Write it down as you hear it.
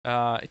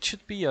It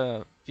should be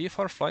a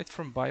VFR flight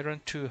from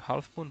Byron to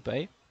Half Moon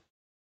Bay.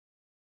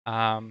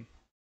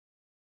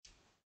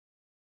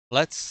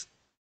 Let's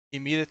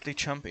immediately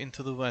jump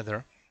into the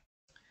weather,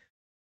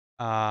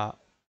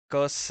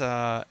 because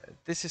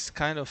this is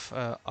kind of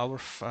our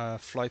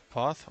flight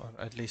path, or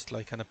at least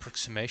like an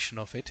approximation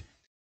of it,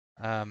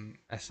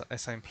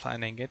 as I'm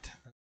planning it.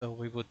 So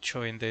we would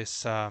join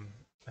this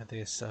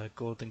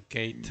Golden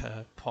Gate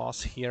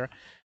pass here,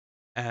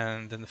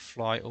 and then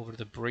fly over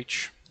the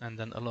bridge and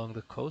then along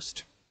the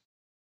coast.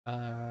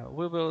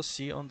 We will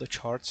see on the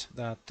charts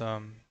that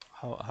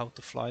how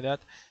to fly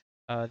that.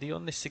 The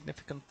only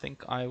significant thing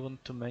I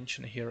want to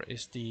mention here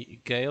is the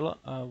gale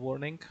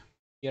warning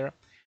here.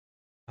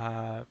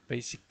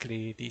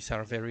 Basically, these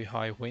are very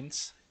high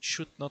winds.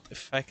 Should not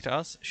affect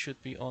us.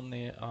 Should be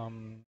only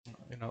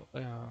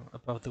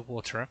above the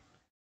water,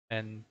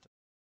 and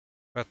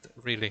but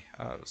really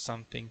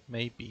something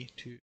maybe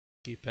to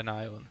keep an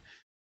eye on.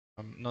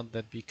 Not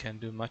that we can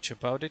do much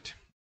about it.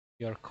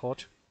 We are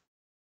caught.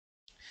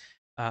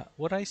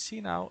 What I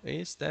see now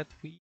is that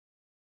we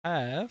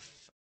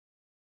have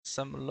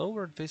some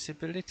lowered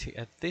visibility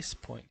at this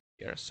point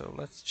here. So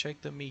let's check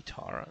the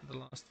METAR. The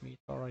last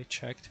METAR I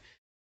checked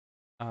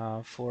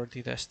for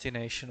the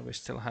destination, we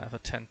still have a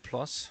 10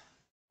 plus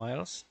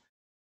miles.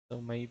 So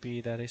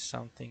maybe that is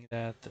something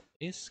that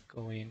is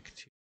going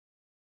to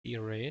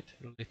deteriorate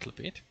a little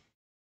bit.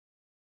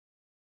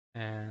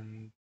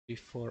 And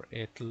before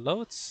it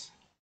loads,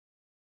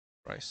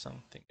 try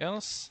something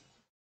else.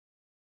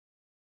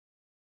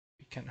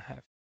 We can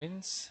have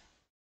winds.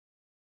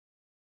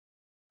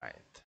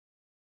 Right.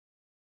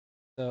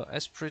 So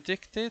as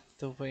predicted,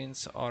 the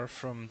winds are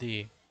from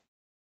the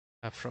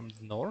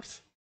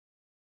north.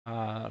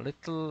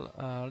 Little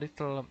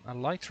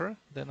lighter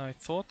than I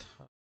thought.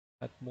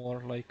 At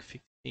more like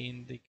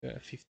 15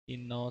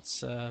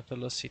 knots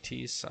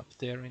velocities up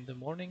there in the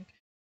morning.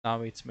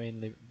 Now it's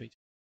mainly between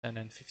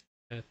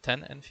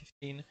 10 and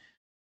 15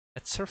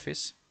 at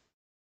surface.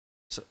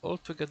 So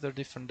altogether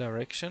different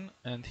direction,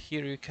 and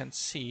here you can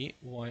see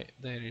why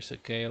there is a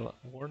gale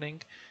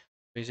warning.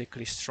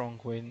 Basically strong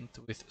wind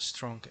with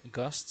strong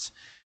gusts.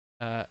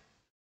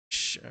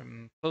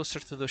 Closer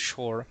to the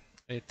shore,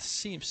 it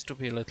seems to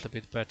be a little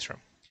bit better.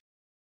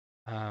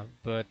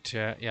 But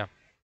yeah,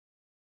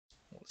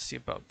 we'll see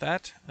about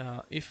that.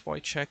 If I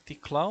check the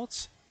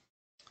clouds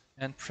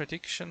and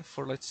prediction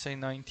for, let's say,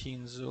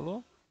 19 Zulu,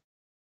 you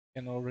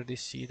can already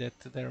see that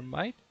there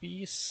might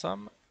be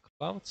some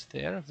clouds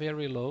there,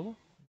 very low,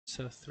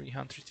 so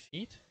 300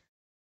 feet.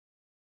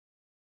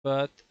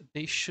 But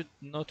they should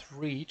not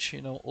reach,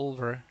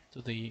 over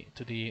to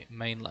the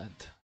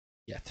mainland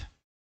yet.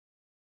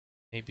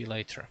 Maybe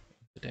later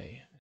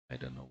today. I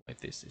don't know why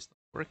this is not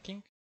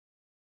working.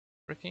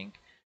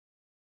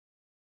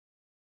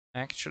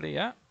 Actually,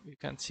 yeah, you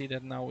can see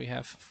that now we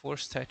have 4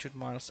 statute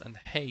miles and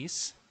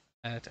haze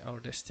at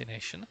our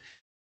destination.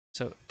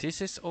 So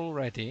this is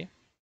already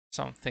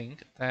something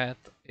that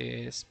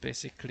is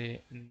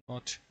basically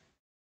not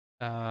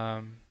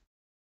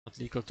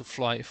legal to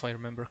fly, if I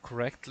remember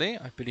correctly.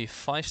 I believe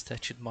 5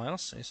 statute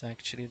miles is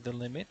actually the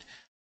limit.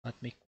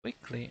 Let me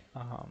quickly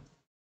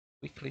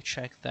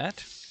check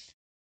that.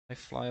 I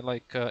fly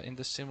like in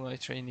the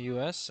simulator in the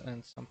US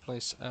and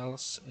someplace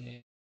else.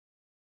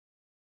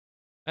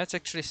 That's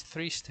actually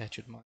 3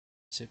 statute miles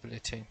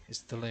visibility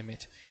is the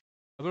limit.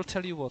 I will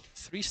tell you what,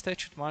 3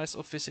 statute miles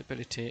of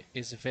visibility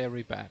is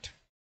very bad,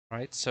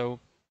 right? So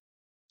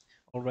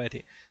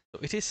already, so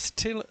it is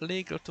still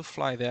legal to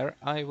fly there.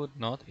 I would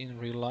not in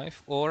real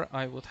life, or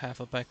I would have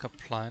a backup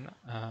plan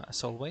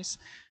as always,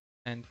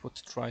 and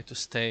would try to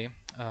stay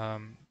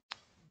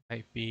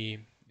maybe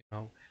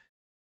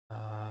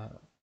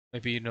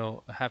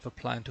have a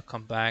plan to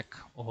come back,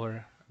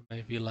 or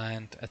maybe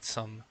land at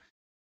some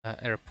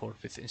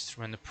airport with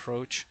instrument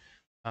approach.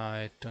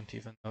 I don't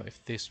even know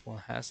if this one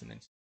has an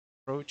instrument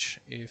approach.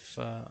 If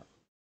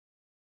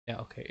yeah,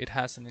 okay, it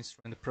has an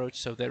instrument approach,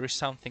 so there is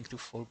something to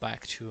fall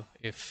back to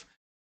if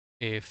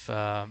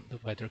the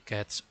weather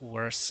gets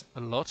worse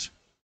a lot.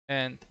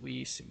 And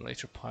we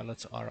simulator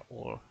pilots are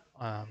all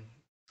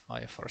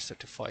IFR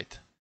certified,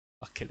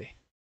 luckily.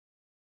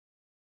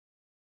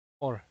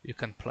 Or you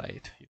can play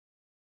it.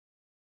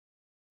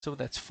 So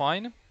that's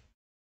fine.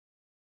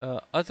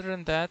 Other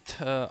than that,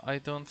 I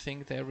don't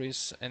think there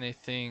is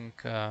anything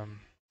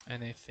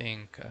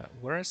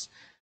worse.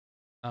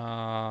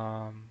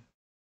 I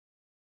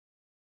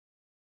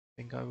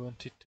think I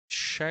wanted to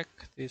check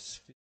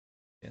this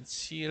and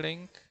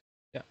ceiling.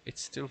 Yeah,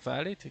 it's still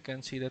valid. You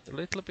can see that a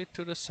little bit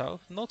to the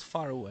south, not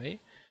far away,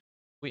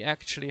 we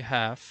actually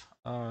have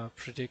a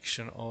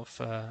prediction of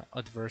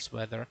adverse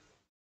weather.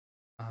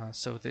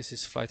 So this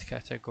is flight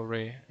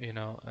category,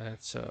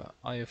 it's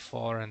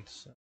IFR and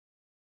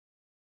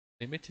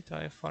limited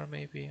IFR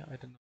maybe, I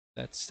don't know what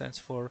that stands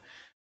for.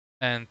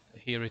 And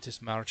here it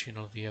is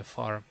marginal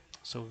VFR.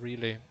 So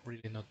really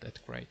not that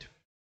great.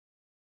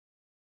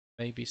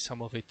 Maybe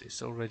some of it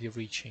is already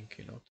reaching,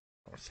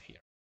 north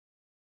here.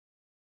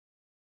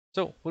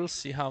 So we'll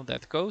see how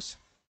that goes.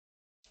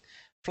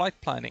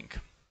 Flight planning.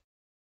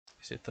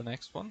 Is it the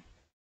next one?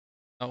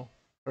 No,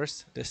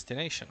 first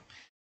destination.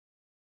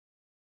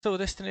 So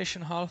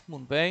destination Half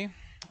Moon Bay.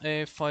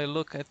 If I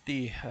look at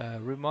the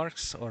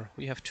remarks, or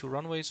we have two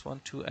runways,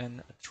 12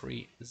 and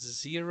 30.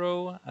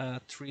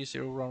 30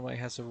 runway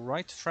has a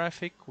right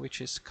traffic, which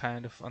is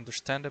kind of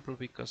understandable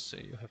because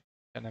you have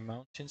kind of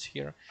mountains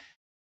here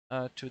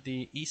to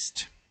the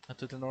east,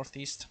 to the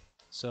northeast.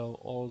 So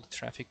all the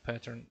traffic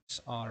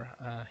patterns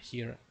are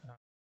here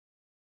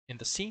in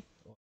the sea,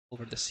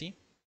 over the sea.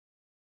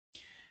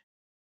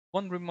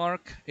 One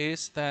remark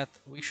is that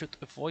we should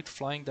avoid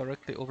flying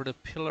directly over the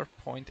Pillar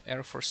Point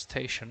Air Force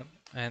Station.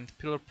 And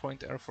Pillar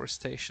Point Air Force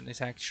Station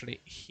is actually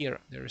here.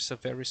 There is a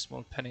very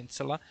small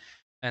peninsula.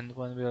 And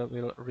when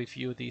we'll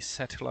review these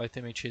satellite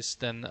images,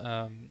 then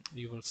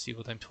you will see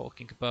what I'm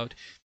talking about.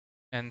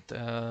 And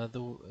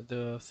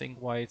the thing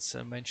why it's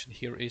mentioned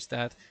here is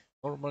that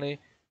normally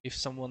if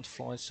someone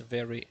flies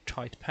very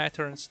tight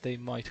patterns, they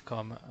might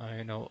come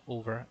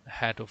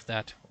overhead of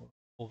that, or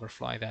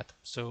overfly that.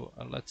 So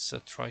let's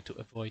try to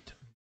avoid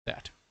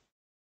that.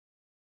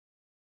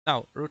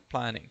 Now, route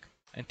planning.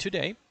 And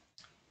today,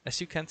 as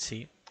you can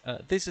see,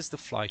 this is the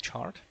fly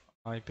chart.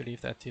 I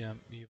believe that you're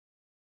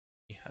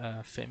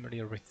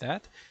familiar with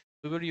that.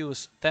 We will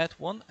use that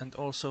one and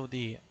also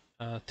the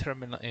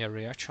terminal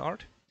area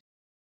chart.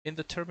 In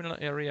the terminal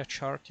area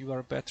chart, you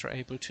are better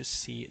able to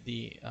see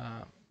the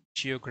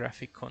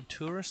geographic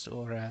contours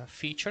or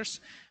features.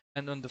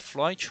 And on the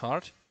fly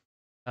chart,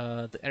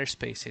 the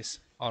airspaces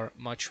are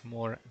much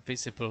more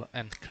visible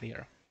and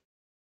clear.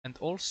 And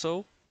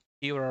also,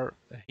 here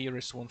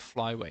is one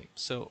flyway.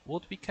 So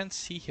what we can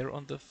see here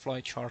on the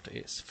fly chart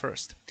is,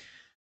 first,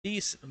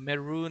 these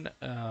maroon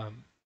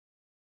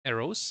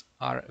arrows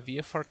are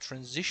VFR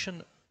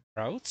transition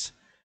routes,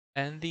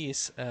 and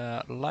these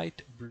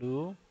light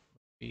blue,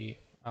 the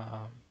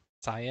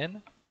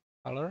cyan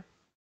color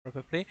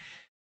probably,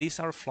 these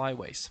are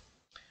flyways.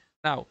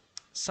 Now,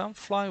 some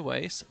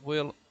flyways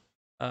will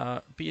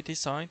be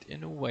designed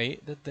in a way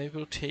that they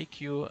will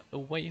take you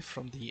away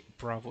from the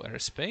Bravo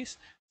airspace.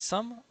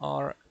 Some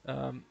are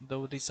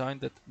though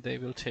designed that they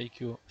will take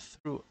you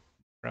through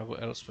Bravo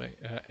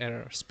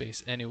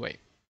airspace anyway.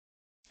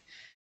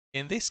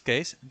 In this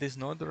case, this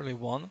northerly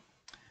one,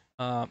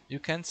 you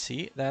can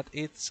see that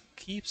it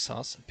keeps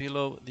us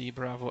below the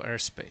Bravo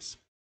airspace.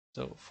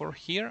 So for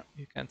here,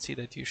 you can see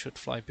that you should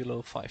fly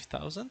below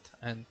 5,000,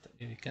 and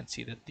you can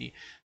see that the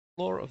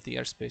floor of the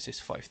airspace is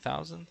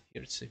 5,000.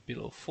 Here it's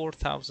below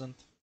 4,000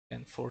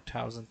 and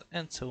 4,000,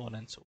 and so on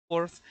and so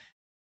forth.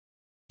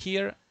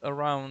 Here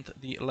around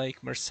the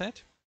Lake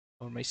Merced,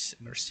 or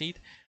Merced,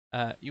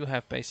 you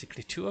have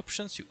basically two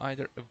options. You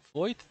either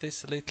avoid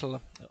this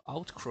little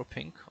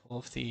outcropping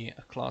of the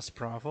class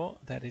Bravo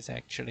that is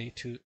actually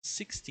to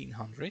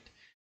 1600,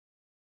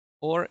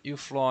 or you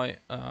fly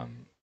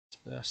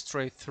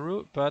straight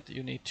through, but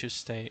you need to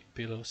stay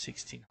below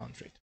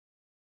 1600.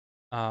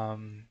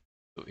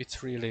 So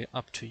it's really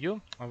up to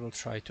you. I will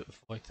try to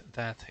avoid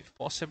that if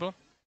possible.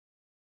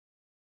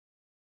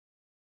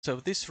 So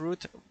this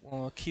route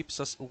keeps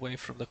us away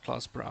from the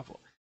class Bravo.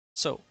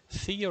 So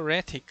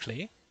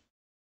theoretically,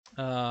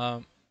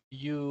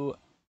 you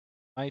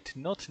might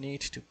not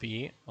need to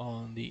be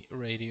on the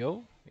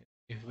radio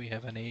if we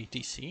have an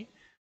ATC.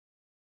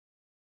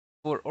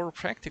 For all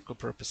practical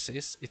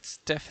purposes, it's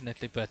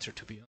definitely better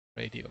to be on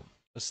the radio,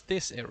 because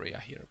this area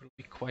here will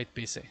be quite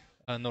busy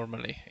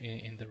normally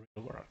in the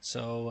real world.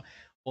 So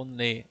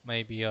only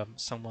maybe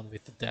someone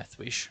with a death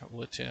wish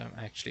would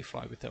actually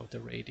fly without the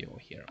radio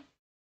here.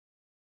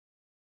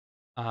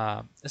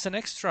 As an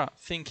extra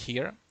thing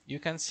here, you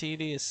can see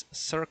this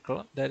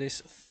circle that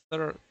is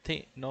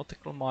 30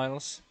 nautical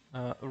miles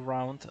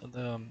around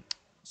the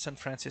San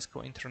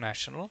Francisco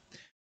International,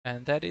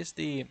 and that is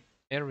the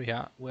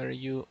area where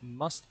you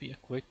must be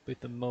equipped with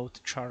the Mode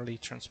Charlie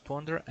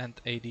transponder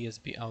and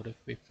ADS-B out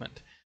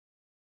equipment.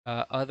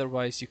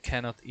 Otherwise, you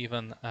cannot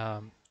even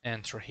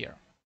enter here.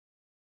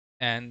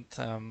 And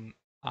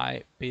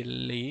I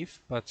believe,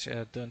 but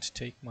don't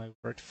take my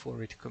word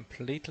for it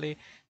completely,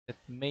 that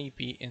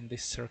maybe in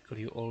this circle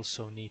you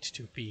also need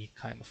to be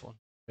kind of on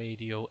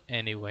radio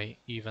anyway,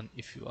 even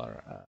if you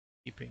are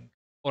keeping,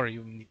 or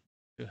you need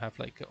to have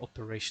like an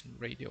operation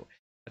radio.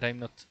 But I'm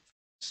not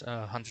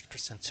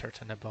 100%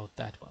 certain about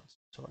that one.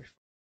 Sorry.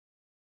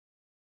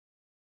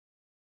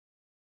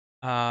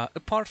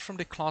 Apart from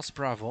the class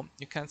Bravo,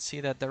 you can see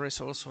that there is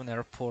also an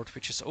airport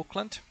which is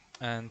Oakland,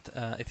 and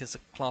it is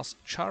a class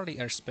Charlie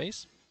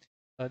airspace.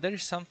 There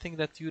is something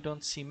that you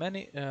don't see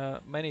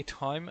many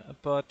time,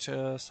 but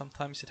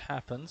sometimes it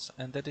happens,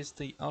 and that is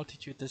the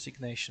altitude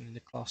designation in the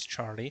class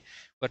Charlie,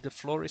 where the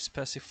floor is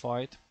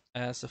specified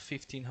as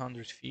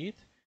 1,500 feet,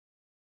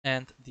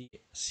 and the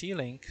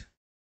ceiling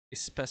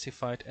is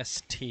specified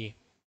as T,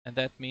 and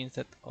that means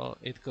that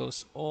it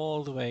goes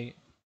all the way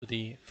to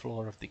the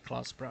floor of the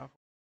class Bravo.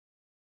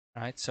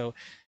 Right, so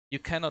you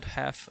cannot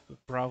have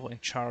Bravo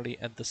and Charlie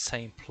at the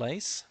same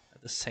place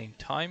at the same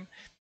time.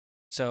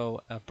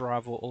 So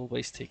Bravo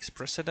always takes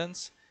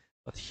precedence,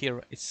 but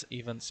here it's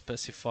even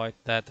specified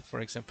that, for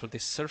example,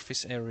 this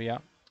surface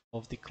area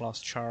of the class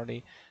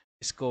Charlie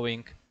is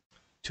going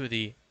to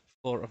the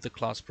floor of the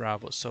class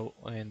Bravo. So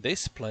in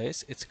this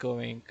place, it's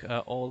going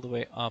all the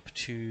way up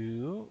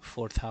to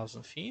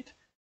 4,000 feet,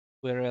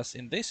 whereas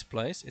in this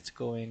place, it's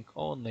going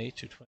only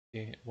to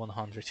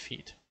 2,100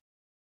 feet.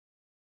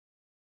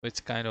 It's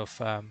kind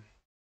of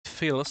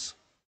fills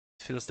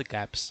the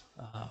gaps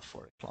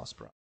for a class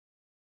Bravo.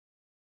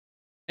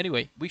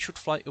 Anyway, we should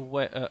fly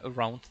away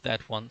around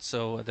that one,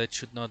 so that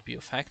should not be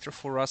a factor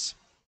for us.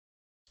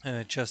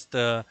 Just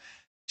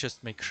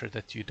make sure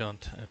that you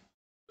don't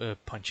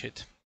punch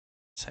it.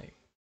 Say.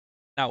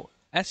 Now,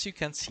 as you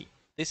can see,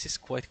 this is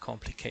quite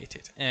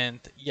complicated, and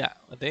yeah,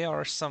 there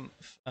are some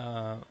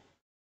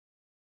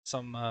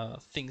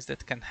things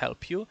that can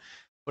help you.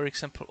 For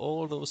example,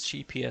 all those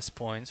GPS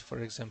points, for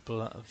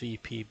example,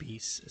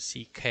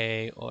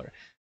 VPBCK or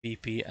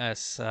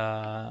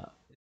VPSLM,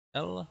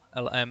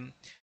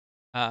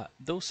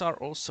 those are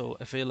also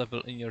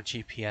available in your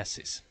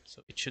GPSs,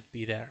 so it should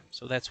be there.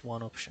 So that's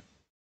one option.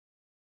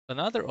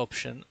 Another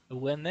option,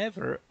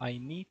 whenever I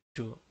need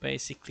to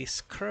basically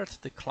skirt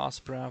the class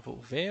Bravo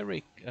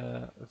very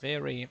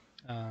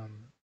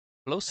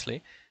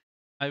closely,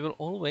 I will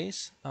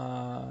always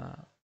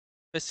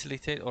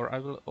facilitate, or I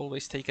will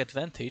always take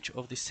advantage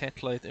of the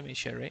satellite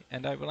imagery,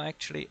 and I will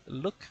actually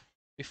look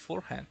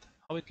beforehand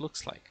how it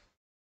looks like.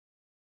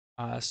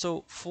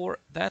 So for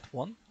that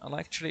one, I'll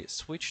actually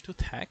switch to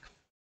TAC,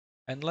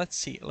 and let's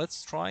see.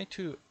 Let's try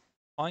to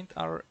find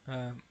our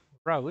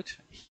route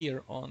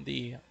here on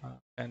the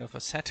kind of a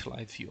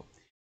satellite view.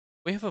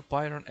 We have a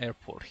Byron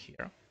airport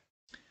here,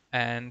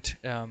 and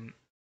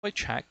if I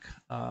check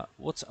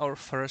what's our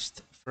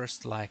first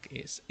leg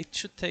is, it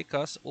should take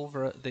us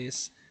over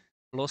this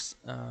Los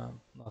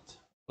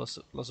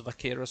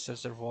Vaqueros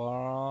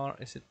Reservoir.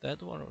 Is it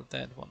that one or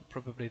that one?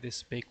 Probably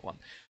this big one.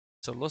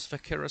 So Los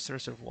Vaqueros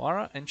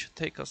Reservoir, and should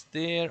take us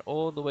there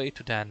all the way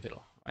to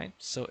Danville, right?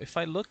 So if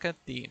I look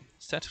at the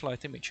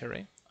satellite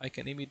imagery, I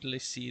can immediately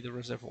see the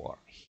reservoir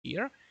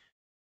here,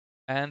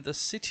 and the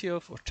city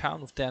of or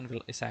town of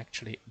Danville is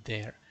actually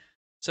there.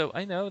 So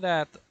I know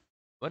that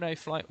when I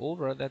fly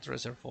over that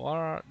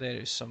reservoir,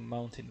 there is some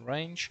mountain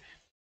range,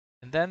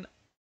 and then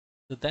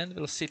the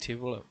Danville city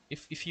will,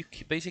 if you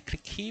basically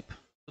keep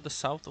to the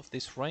south of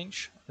this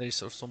range, there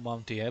is also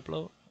Mount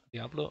Diablo.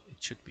 It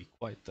should be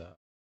quite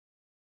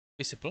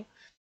visible.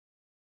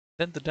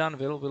 Then the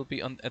Danville will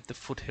be at the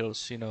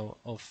foothills, you know,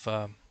 of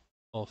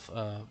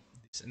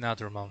this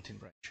another mountain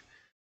range.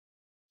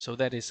 So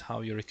that is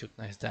how you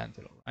recognize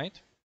Danville, right?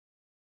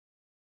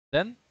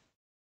 Then,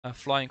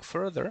 flying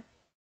further,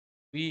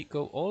 we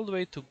go all the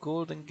way to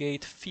Golden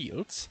Gate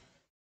Fields,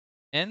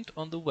 and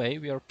on the way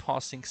we are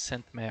passing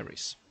St.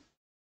 Mary's.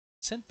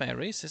 St.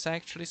 Mary's is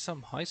actually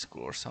some high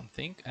school or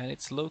something, and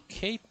it's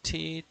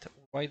located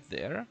right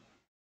there,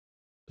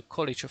 the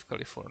College of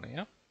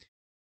California.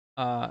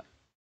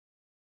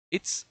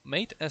 It's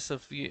made as a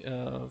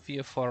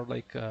VFR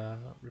like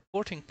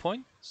reporting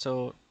point,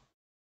 so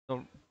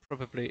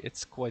probably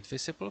it's quite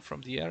visible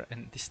from the air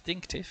and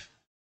distinctive,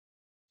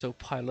 so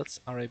pilots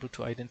are able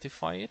to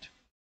identify it.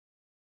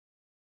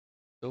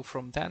 So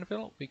from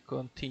Danville we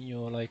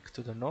continue like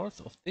to the north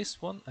of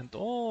this one, and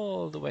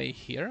all the way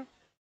here,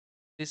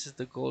 this is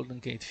the Golden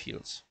Gate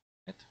Fields,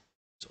 right?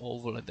 It's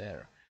over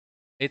there.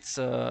 It's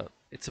a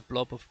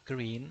blob of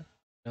green,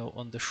 you know,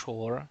 on the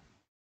shore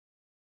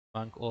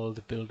among all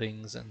the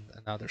buildings and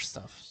other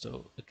stuff.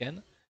 So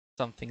again,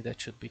 something that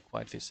should be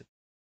quite visible.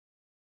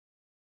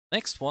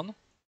 Next one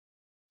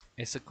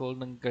is the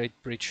Golden Gate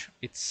Bridge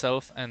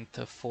itself, and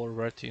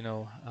forward, you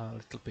know, a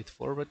little bit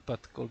forward,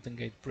 but Golden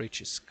Gate Bridge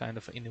is kind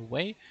of in a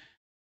way.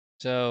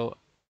 So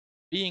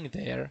being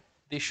there,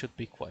 this should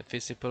be quite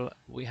visible.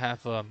 We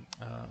have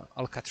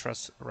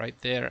Alcatraz right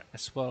there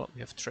as well.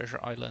 We have Treasure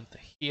Island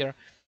here.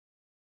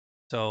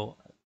 So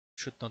it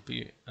should not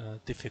be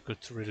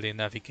difficult to really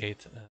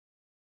navigate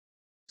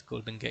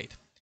Golden Gate.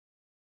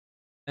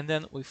 And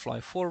then we fly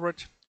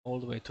forward all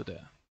the way to the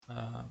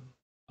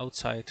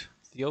outside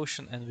the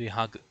ocean, and we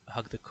hug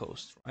the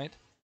coast, right?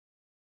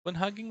 When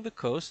hugging the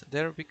coast,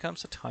 there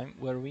becomes a time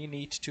where we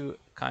need to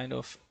kind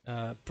of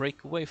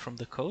break away from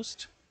the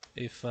coast.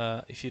 If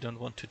you don't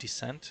want to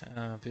descend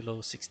below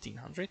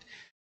 1600,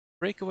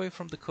 break away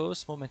from the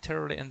coast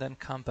momentarily and then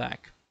come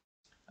back.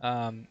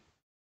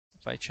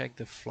 If I check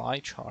the fly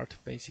chart,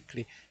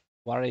 basically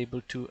we are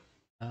able to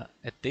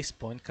at this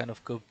point kind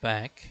of go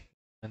back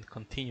and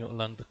continue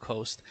along the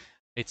coast.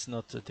 It's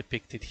not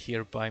depicted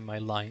here by my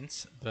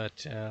lines,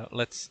 but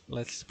let's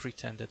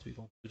pretend that we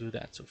want to do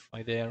that. So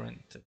fly there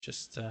and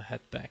just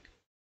head back.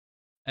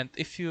 And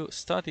if you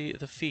study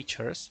the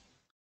features,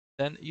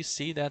 then you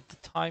see that the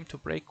time to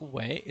break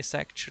away is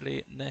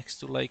actually next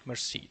to Lake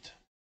Merced.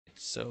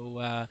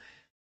 So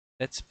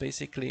that's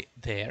basically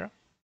there.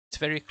 It's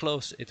very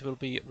close. It will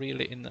be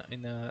really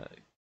in a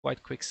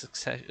quite quick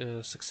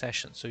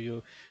succession. So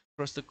you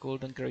cross the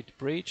Golden Gate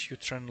Bridge, you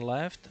turn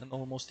left, and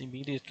almost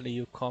immediately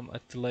you come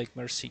at the Lake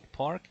Merced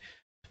Park,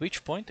 at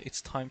which point it's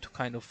time to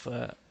kind of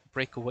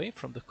break away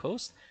from the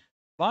coast,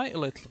 fly a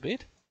little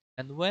bit,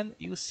 and when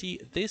you see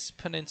this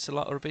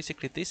peninsula, or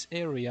basically this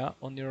area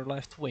on your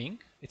left wing,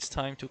 it's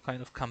time to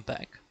kind of come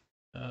back.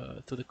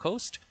 to the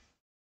coast,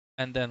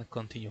 and then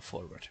continue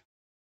forward.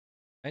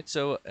 Right,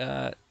 so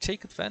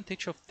take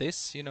advantage of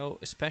this,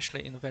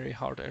 especially in very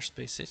hard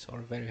airspaces or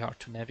very hard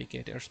to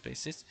navigate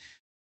airspaces.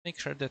 Make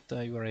sure that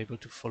you are able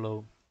to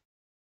follow,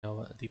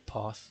 the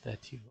path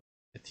that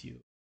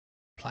you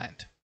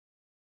planned.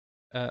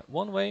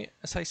 One way,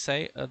 as I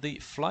say, the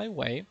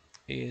flyway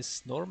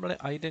is normally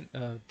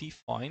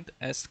defined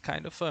as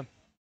kind of a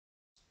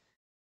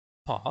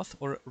path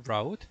or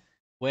route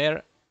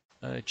where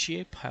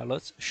GA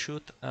pilots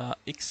should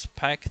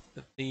expect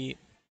the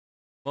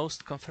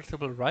most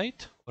comfortable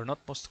ride, or not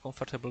most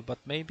comfortable, but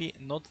maybe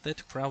not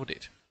that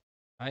crowded,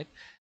 right?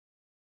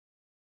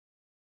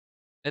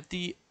 At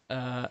the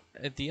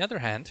other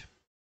hand,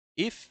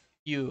 if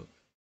you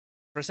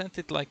present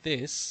it like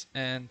this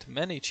and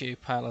many GA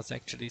pilots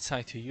actually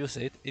decide to use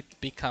it, it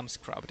becomes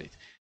crowded.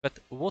 But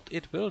what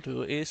it will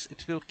do is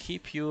it will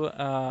keep you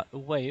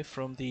away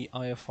from the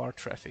IFR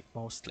traffic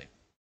mostly.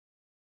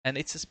 And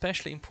it's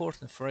especially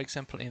important, for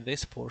example, in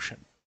this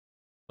portion,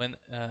 when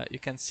you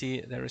can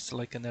see there is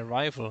like an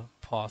arrival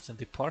path and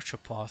departure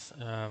path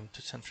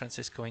to San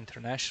Francisco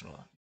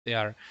International.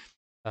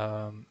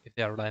 If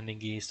they are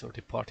landing east or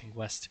departing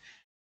west.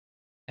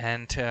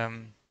 And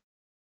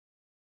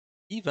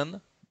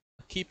even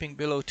keeping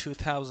below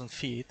 2,000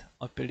 feet,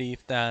 I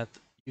believe that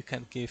you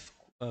can give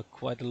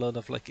quite a lot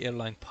of like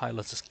airline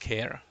pilots a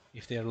scare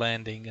if they're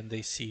landing and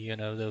they see,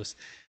 those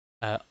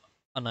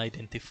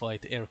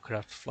unidentified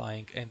aircraft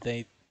flying, and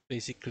they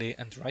basically,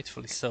 and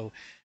rightfully so,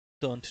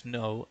 don't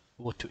know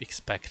what to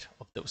expect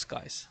of those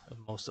guys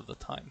most of the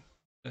time,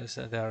 because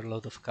there are a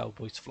lot of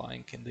cowboys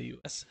flying in the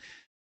US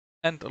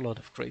and a lot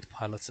of great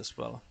pilots as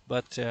well.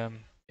 But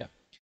yeah,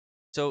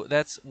 so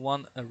that's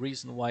one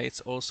reason why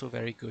it's also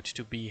very good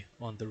to be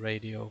on the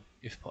radio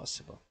if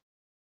possible.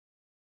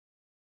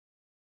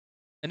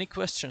 Any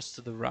questions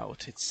to the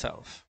route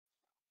itself?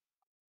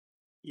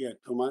 Yeah,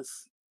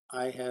 Thomas,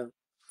 I have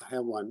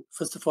one.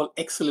 First of all,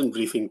 excellent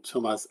briefing,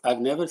 Thomas.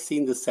 I've never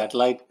seen the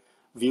satellite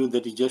view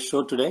that you just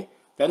showed today.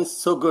 That is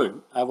so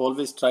good. I've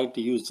always tried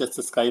to use just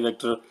the sky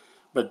vector,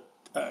 but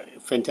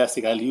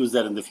fantastic. I'll use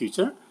that in the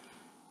future.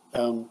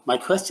 My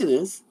question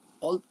is,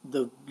 all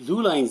the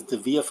blue lines, the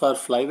VFR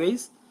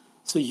flyways,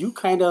 so you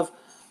kind of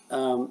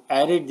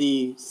added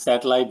the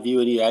satellite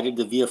view and you added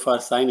the VFR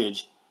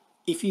signage.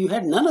 If you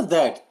had none of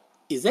that,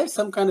 is there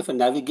some kind of a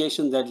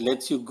navigation that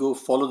lets you go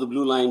follow the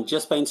blue line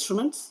just by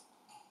instruments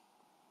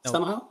No,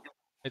 somehow?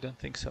 I don't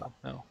think so.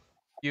 No,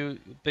 you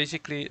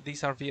basically,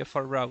 these are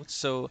VFR routes,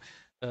 so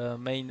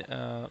main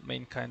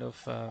kind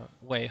of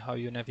way how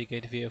you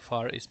navigate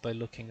VFR is by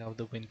looking out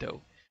the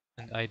window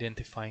and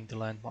identifying the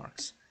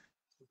landmarks.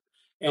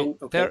 So And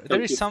okay, there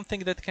thank is you. something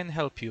that can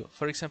help you.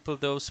 For example,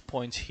 those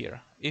points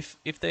here.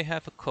 If they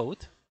have a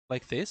code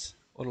like this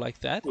or like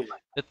that, Yeah.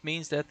 that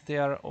means that they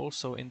are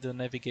also in the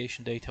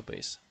navigation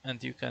database,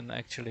 and you can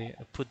actually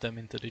put them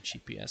into the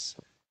GPS.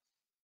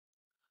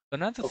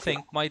 Another Okay.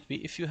 thing might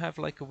be if you have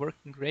like a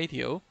working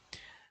radio.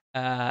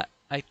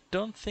 I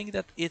don't think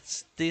that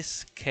it's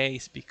this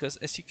case, because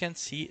as you can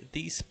see,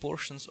 these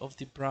portions of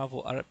the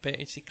Bravo are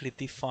basically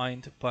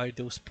defined by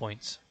those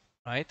points,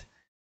 right?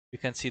 You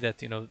can see that,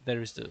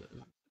 there is the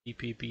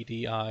BP,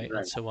 BDI, and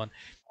Right. so on.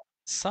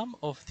 Some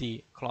of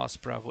the class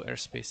Bravo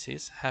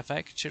airspaces have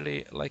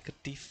actually like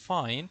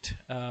defined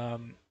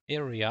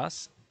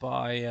areas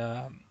by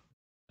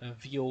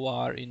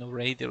VOR,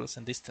 radials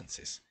and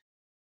distances.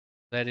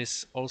 That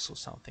is also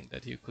something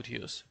that you could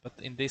use. But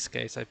in this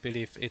case, I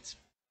believe it's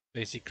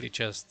basically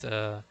just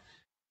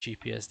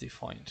GPS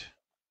defined.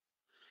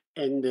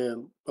 And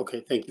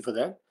okay, thank you for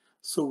that.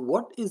 So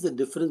what is the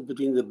difference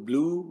between the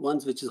blue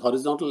ones, which is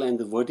horizontal, and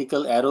the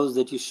vertical arrows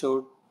that you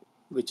showed,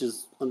 which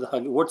is on the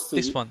hug? What's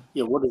This the, one,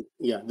 yeah, what is,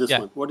 yeah, this yeah.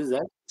 one. What is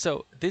that?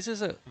 So this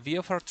is a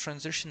VFR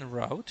transition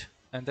route,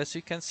 and as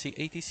you can see,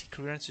 ATC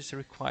clearance is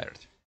required,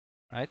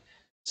 right?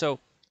 So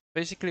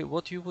basically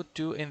what you would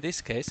do in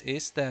this case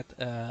is that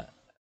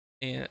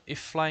if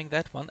flying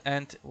that one,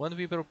 and when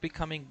we will be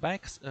coming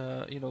back,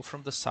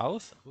 from the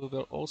south, we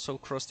will also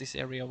cross this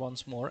area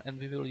once more, and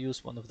we will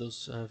use one of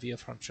those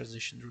VFR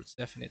transition routes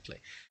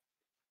definitely.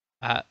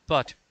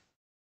 But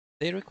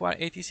they require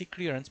ATC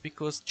clearance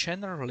because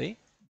generally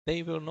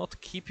they will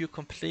not keep you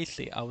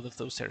completely out of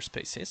those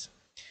airspaces,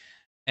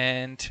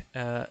 and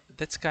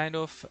that's kind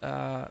of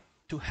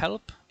to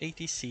help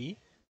ATC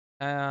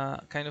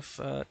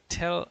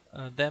tell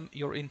them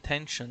your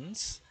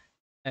intentions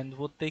and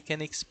what they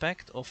can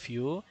expect of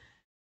you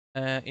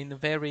in a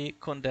very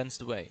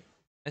condensed way.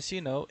 As you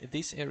know,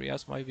 these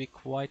areas might be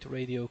quite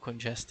radio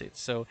congested.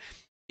 So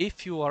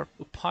if you are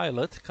a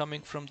pilot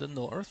coming from the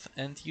north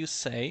and you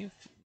say,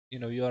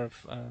 you are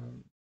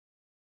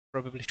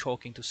probably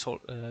talking to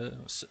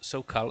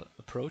SoCal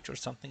approach or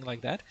something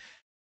like that,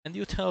 and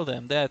you tell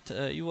them that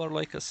you are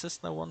like a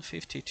Cessna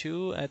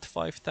 152 at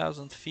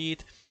 5,000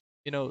 feet,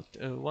 10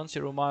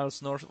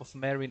 miles north of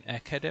Marine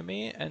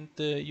Academy, and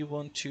you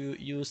want to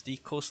use the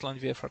coastline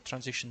VFR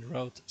transition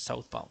route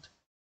southbound.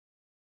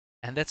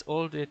 And that's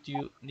all that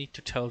you need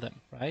to tell them,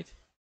 right?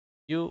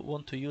 You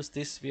want to use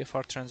this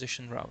VFR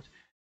transition route.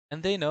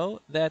 And they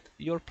know that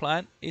your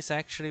plan is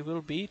actually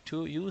will be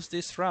to use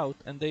this route,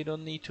 and they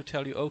don't need to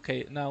tell you,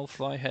 okay, now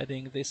fly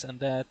heading this and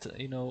that,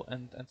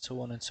 and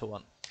so on and so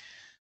on.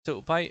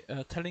 So by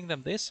telling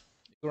them this,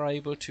 you are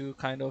able to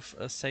kind of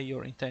say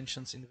your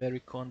intentions in a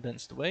very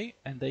condensed way,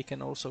 and they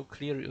can also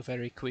clear you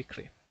very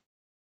quickly.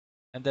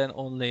 And then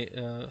only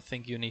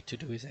thing you need to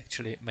do is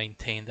actually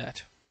maintain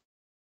that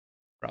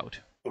route.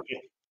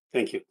 Okay,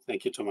 thank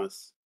you,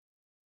 Thomas.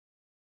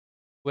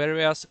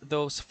 Whereas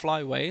those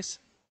flyways,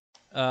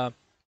 for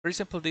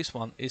example, this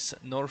one is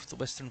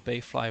Northwestern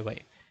Bay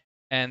Flyway,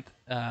 and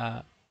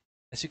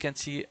as you can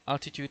see,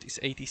 altitude is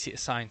ATC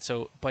assigned,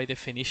 so by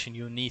definition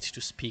you need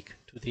to speak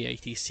to the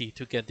ATC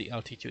to get the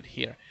altitude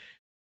here.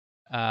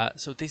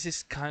 So this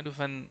is kind of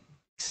an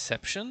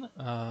exception.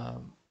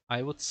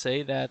 I would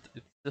say that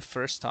it's the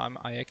first time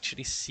I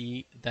actually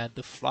see that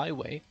the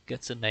flyway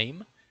gets a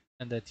name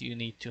and that you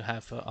need to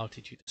have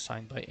altitude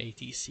assigned by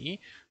ATC.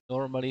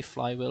 Normally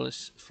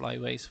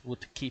flyways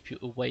would keep you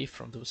away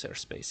from those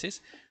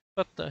airspaces,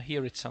 but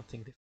here it's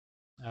something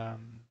different.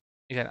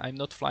 Again, I'm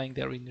not flying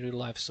there in real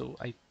life, so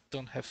I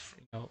don't have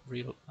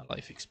real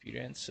life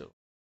experience, so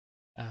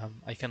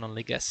I can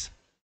only guess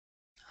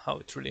how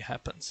it really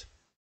happens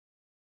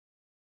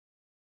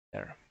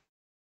there.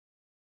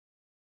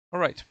 All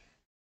right.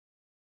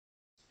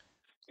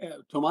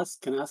 Thomas,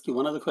 can I ask you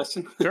one other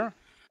question? Sure.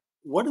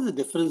 What is the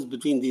difference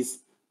between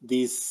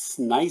these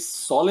nice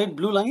solid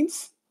blue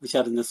lines, which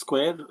are in the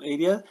square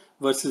area,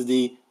 versus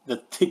the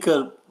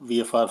thicker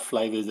VFR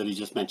flyways that you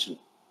just mentioned?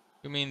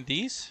 You mean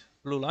these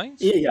blue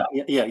lines? Yeah.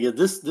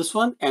 This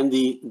one and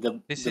This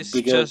the is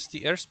bigger. just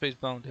the airspace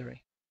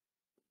boundary.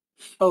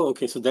 Oh,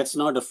 okay. So that's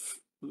not a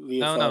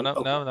No, no, VFR. no,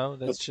 Okay. no, no.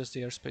 That's Okay. just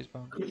the airspace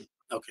boundary.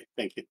 Okay.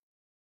 Thank you.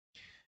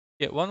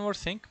 Yeah, one more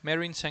thing.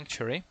 Marine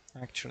sanctuary,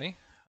 actually.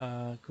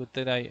 Good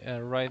that I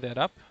write that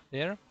up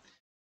there.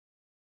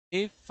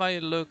 If I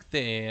look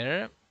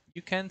there,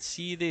 you can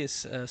see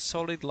this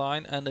solid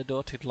line and a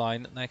dotted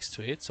line next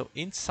to it. So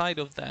inside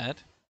of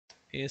that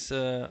is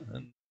a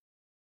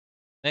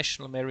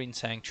national marine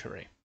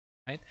sanctuary,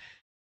 right?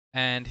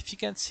 And if you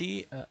can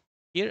see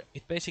here,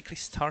 it basically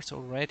starts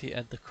already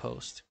at the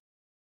coast.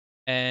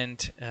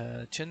 And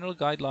general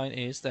guideline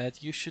is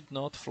that you should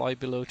not fly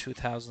below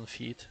 2,000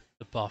 feet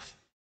above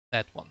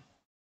that one.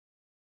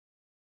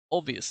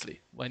 Obviously,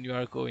 when you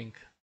are going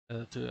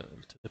to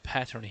the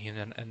patterning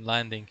and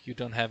landing, you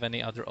don't have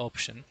any other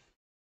option.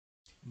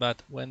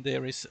 But when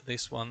there is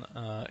this one,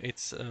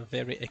 it's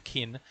very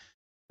akin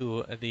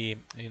to the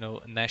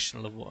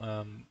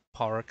national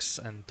parks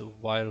and the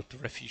wild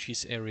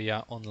refugees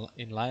area on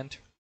inland.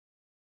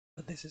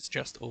 But this is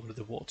just over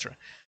the water.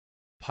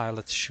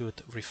 Pilots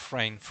should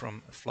refrain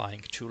from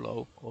flying too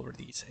low over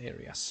these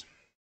areas.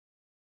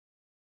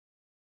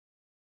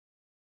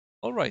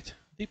 All right,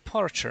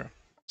 departure.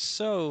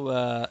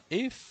 So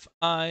if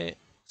I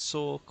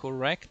saw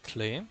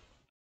correctly,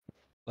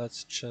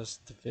 let's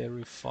just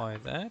verify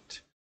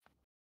that.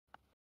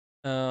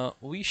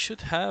 We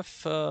should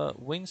have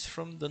winds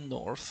from the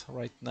north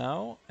right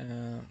now,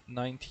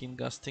 19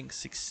 gusting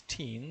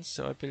 16,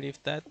 so I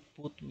believe that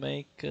would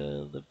make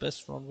the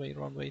best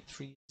runway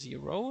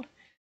 30.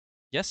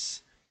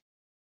 Yes,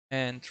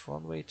 and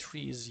runway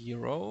 30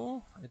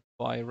 at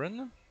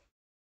Byron,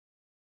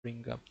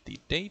 bring up the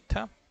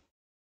data,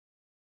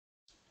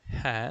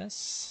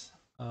 has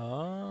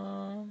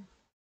the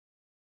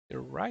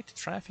right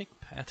traffic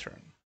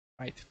pattern,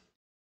 right?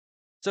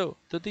 So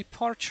the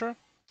departure,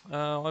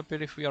 I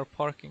believe we are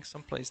parking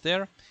someplace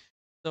there.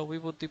 So we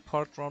would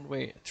depart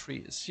runway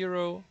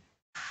 30,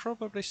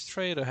 probably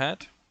straight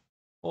ahead.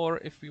 Or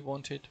if we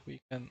wanted, we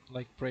can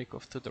like break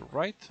off to the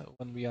right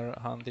when we are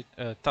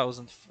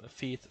 1,000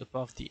 feet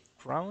above the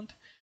ground.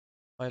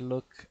 If I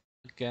look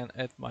again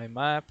at my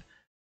map,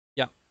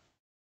 yeah,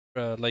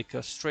 like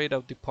a straight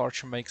out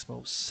departure makes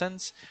most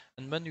sense.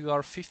 And when you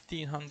are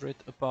 1,500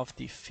 above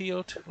the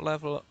field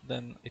level,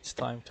 then it's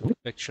time to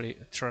actually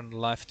turn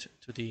left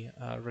to the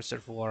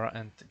reservoir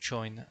and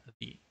join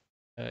the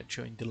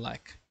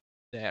lake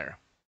there.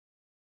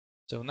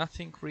 So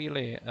nothing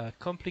really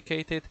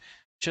complicated.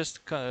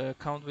 Just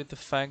count with the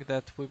fact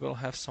that we will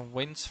have some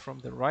winds from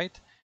the right.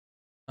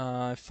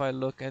 If I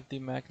look at the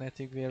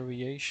magnetic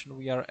variation,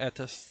 we are at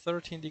a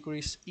 13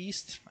 degrees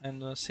east,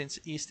 and since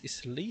east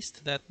is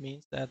least, that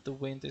means that the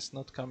wind is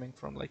not coming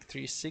from like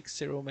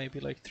 360, maybe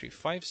like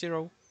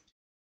 350.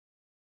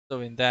 So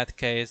in that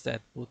case,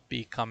 that would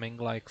be coming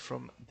like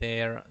from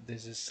there.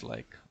 This is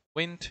like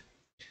wind.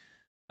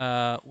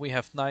 We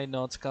have 9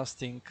 knots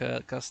gusting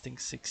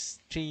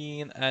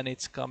 16, and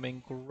it's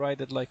coming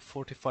right at like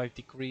 45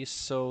 degrees,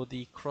 so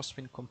the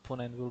crosswind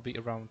component will be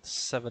around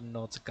 7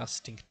 knots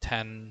gusting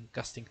 10,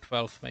 gusting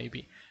 12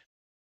 maybe.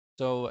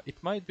 So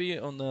it might be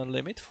on the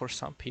limit for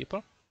some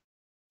people,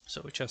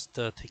 so just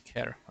take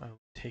care of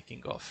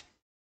taking off.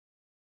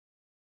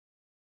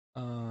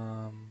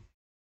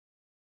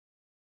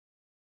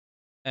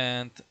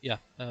 And yeah,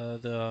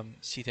 the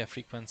CTF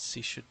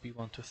frequency should be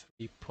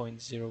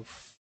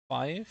 123.05.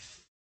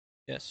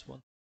 Yes,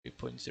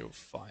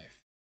 123.05.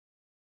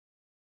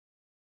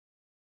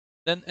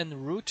 Then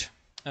en route,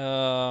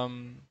 Yeah,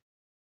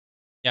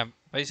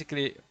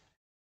 basically,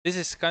 this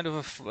is kind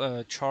of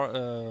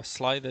a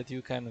slide that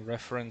you can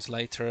reference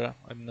later.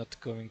 I'm not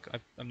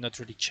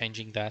really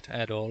changing that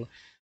at all.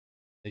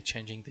 I'm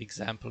changing the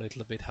example a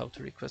little bit, how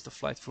to request a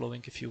flight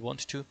following if you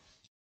want to.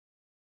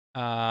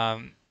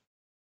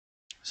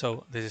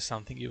 So this is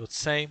something you would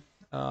say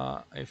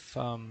if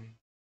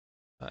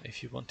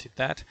you wanted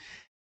that.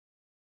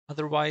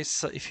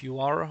 Otherwise, if you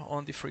are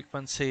on the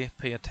frequency,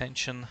 pay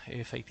attention.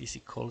 If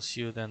ATC calls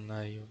you, then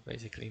you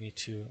basically need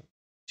to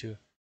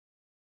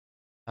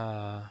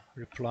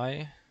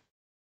reply.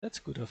 That's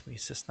good of me,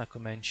 says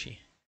Comanche.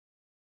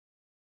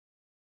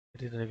 I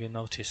didn't even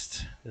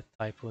notice the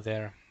typo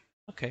there.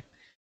 Okay.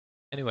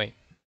 Anyway,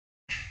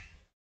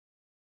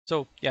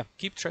 so yeah,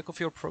 keep track of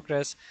your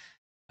progress.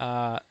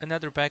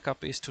 Another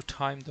backup is to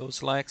time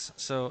those legs.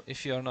 So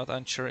if you are not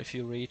unsure if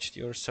you reached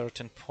your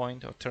certain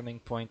point or turning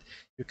point,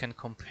 you can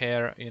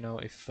compare. You know,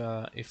 if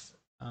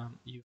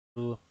you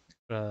do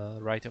the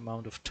right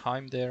amount of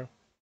time there,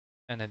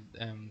 and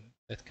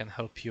that can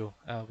help you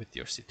with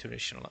your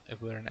situational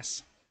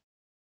awareness.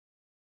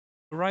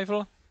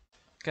 Arrival.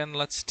 Again,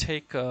 let's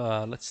take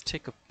a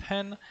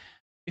pen.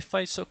 If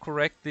I saw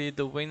correctly,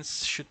 the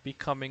winds should be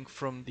coming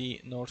from the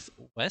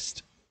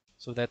northwest.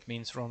 So that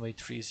means runway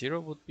 30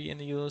 would be in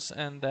use,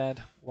 and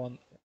that one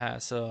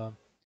has a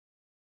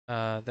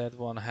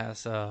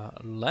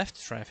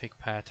left traffic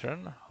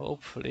pattern.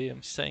 Hopefully,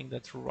 I'm saying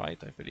that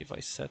right. I believe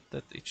I said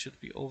that it should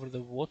be over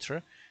the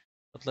water,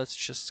 but let's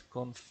just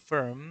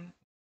confirm.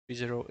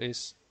 30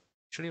 is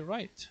actually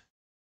right.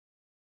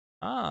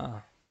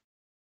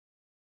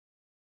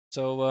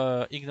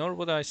 So ignore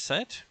what I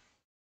said,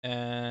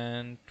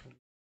 and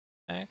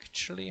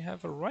actually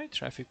have a right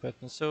traffic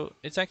pattern. So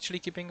it's actually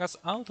keeping us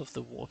out of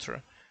the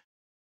water,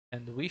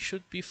 and we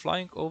should be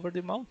flying over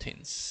the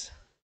mountains.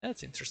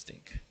 That's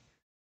interesting.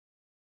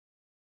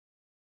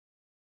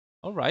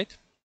 All right.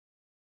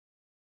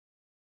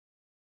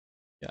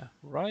 Yeah,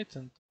 right,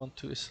 and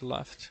 1-2 is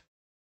left.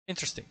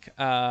 Interesting.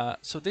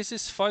 So this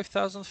is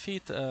 5,000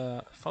 feet,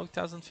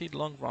 5,000 feet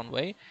long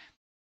runway,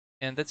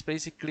 and that's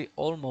basically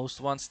almost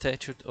one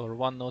statute or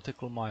 1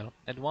 nautical mile.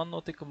 And 1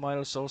 nautical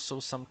mile is also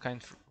some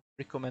kind of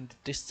recommended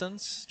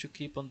distance to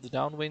keep on the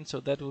downwind, so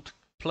that would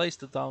place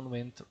the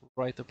downwind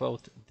right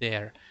about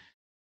there.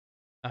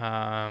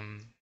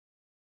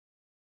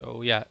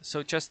 So yeah,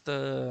 so just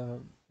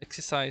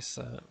exercise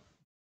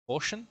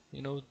caution,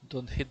 you know,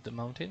 don't hit the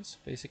mountains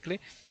basically.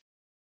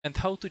 And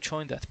how to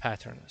join that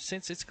pattern.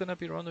 Since it's gonna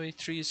be runway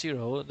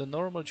 30, the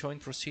normal join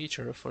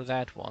procedure for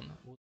that one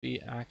would be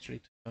actually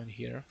to join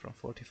here from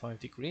 45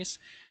 degrees.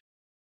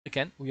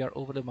 Again, we are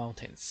over the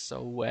mountains,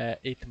 so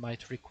it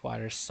might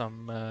require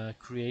some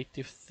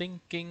creative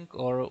thinking,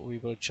 or we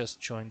will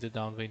just join the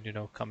downwind, you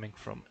know, coming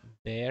from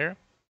there.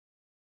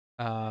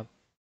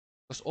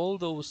 Because all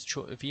those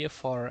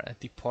VFR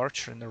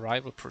departure and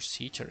arrival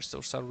procedures,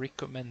 those are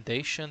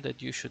recommendations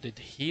that you should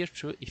adhere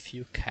to if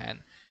you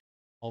can.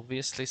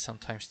 Obviously,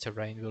 sometimes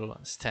terrain will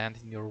stand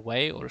in your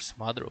way or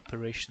some other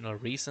operational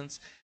reasons.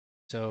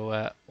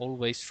 So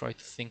always try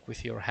to think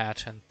with your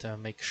head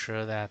and make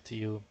sure that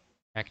you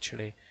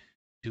actually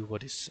do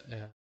what is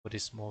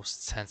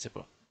most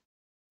sensible.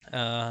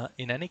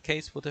 In any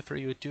case, whatever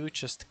you do,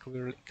 just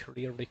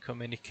clearly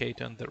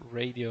communicate on the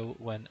radio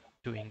when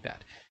doing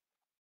that.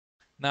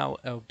 Now,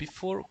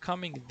 before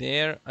coming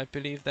there, I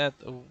believe that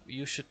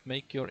you should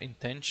make your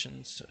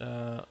intentions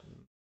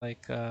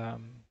like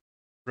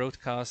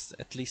broadcast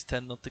at least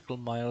 10 nautical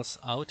miles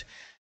out.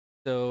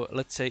 So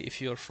let's say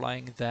if you're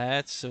flying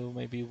that, so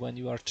maybe when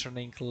you are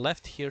turning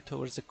left here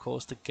towards the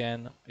coast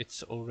again,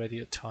 it's already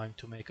a time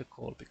to make a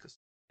call, because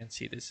you can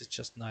see this is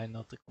just 9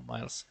 nautical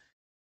miles.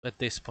 At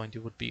this point, it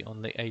would be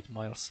only 8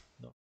 miles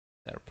north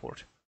of the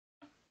airport.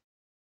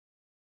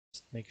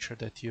 Just make sure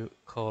that you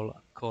call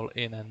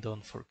in and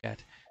don't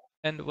forget.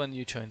 And when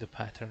you join the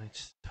pattern,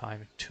 it's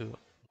time to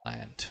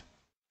land.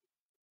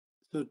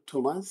 So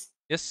Thomas,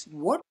 Yes?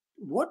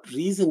 what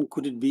reason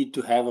could it be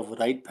to have a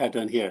right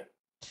pattern here?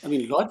 I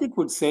mean, logic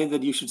would say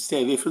that you should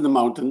stay away from the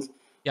mountains.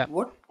 Yeah.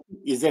 What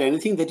is there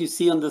anything that you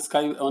see on the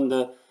sky on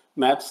the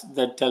maps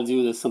that tells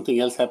you there's something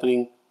else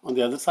happening on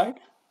the other side?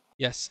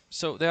 Yes.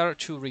 So there are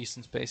two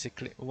reasons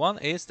basically. One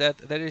is that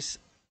there is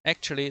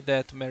actually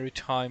that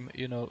maritime,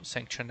 you know,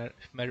 sanctuary,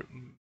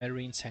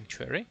 marine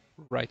sanctuary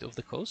right off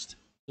the coast.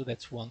 So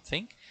that's one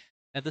thing.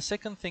 And the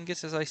second thing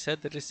is, as I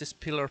said, there is this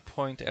Pillar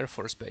Point Air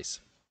Force Base.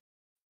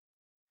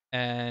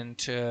 And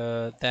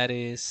that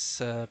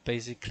is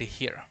basically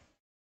here.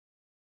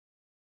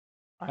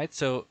 Right,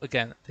 so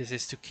again, this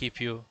is to keep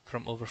you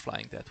from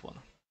overflying that one.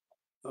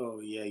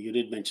 Oh yeah, you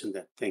did mention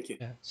that. Thank you.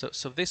 Yeah,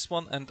 so this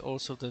one and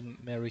also the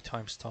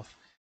maritime stuff.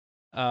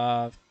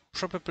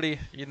 Probably,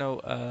 you know,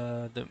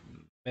 the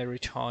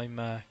maritime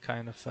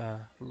kind of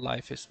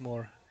life is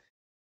more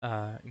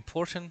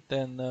important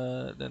than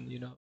you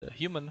know, the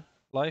human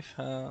life.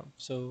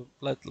 So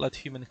let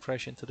human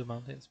crash into the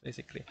mountains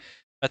basically.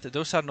 But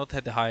those are not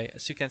that high.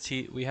 As you can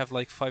see, we have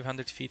like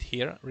 500 feet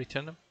here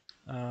return,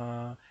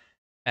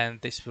 and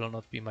this will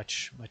not be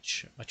much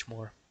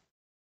more.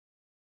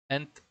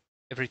 And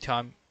every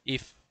time,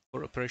 if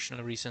for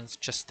operational reasons,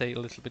 just stay a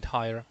little bit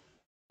higher.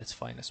 That's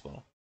fine as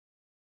well.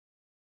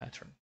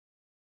 Pattern.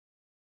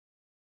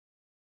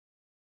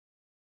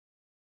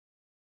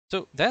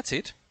 So that's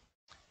it.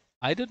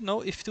 I don't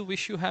know if to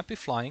wish you happy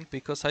flying,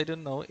 because I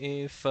don't know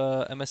if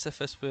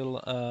MSFS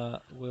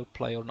will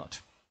play or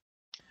not.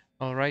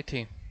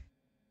 Alrighty.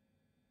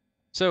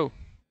 So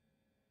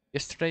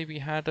yesterday we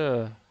had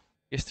a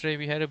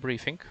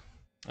briefing,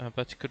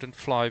 but couldn't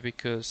fly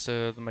because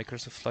the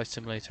Microsoft Flight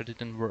Simulator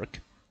didn't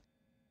work.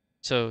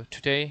 So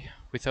today,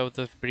 without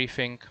the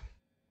briefing,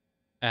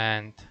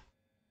 and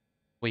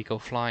we go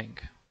flying.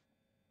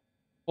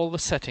 All the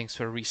settings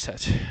were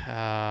reset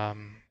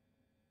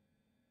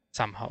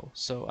somehow,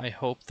 so I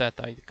hope that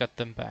I got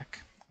them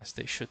back as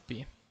they should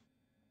be,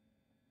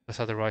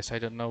 because otherwise I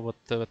don't know what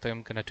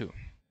I'm gonna do.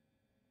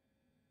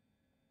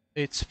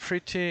 It's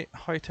pretty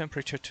high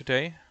temperature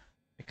today,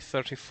 like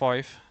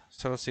 35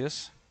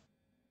 Celsius.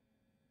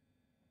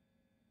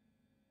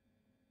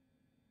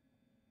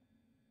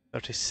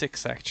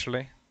 36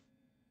 actually.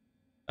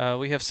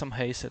 We have some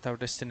haze at our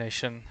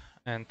destination,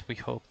 and we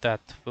hope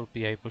that we'll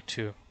be able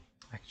to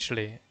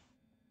actually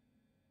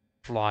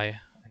fly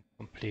and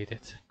complete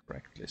it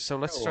correctly. So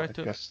let's try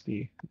to. I guess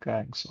the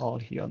gang's all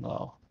here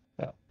now.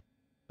 Yeah.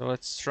 So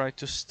let's try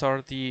to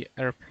start the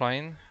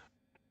airplane.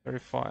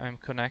 Verify I'm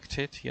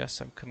connected. Yes,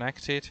 I'm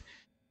connected.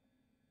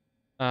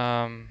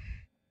 So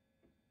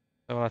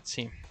let's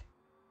see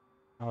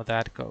how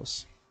that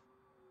goes.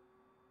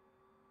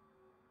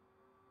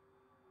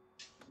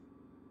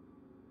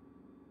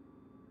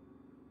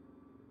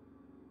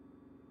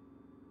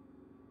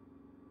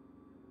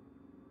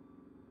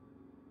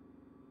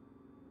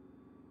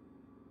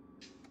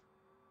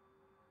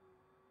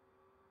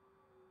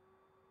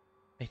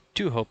 I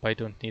do hope I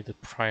don't need a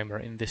primer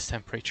in this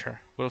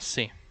temperature. We'll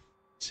see.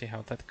 See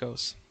how that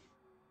goes.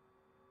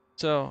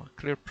 So,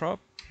 clear prop.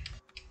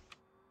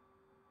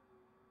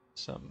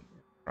 Some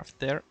aircraft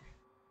there.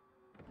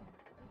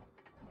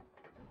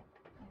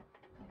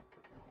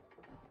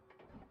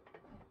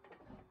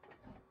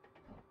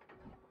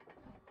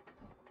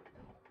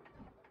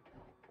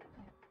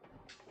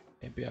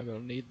 Maybe I will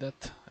need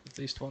that at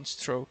least one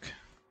stroke.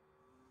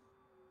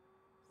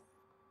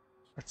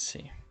 Let's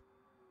see.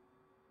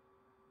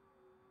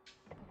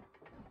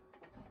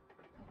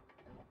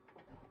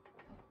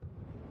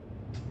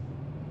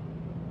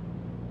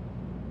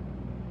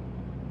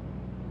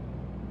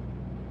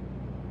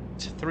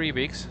 It's 3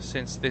 weeks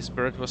since this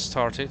bird was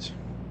started.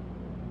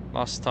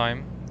 Last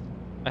time.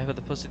 I have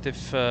a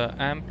positive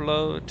amp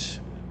load.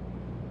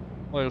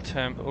 Oil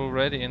temp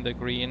already in the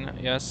green,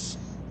 yes.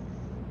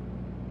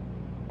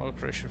 Oil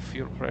pressure,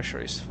 fuel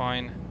pressure is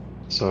fine.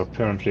 So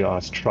apparently I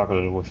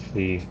struggle with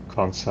the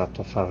concept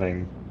of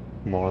having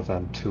more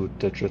than 2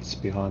 digits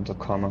behind a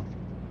comma.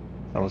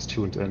 I was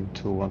tuned in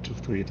to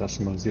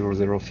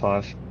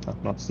 123.005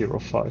 and not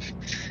 05.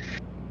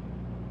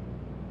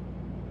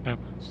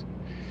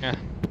 Yeah.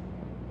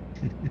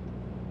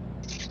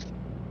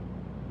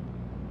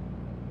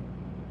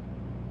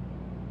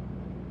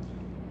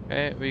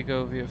 Okay, we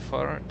go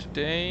VFR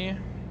today.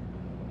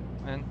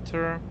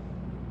 Enter.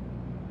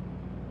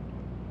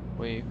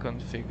 We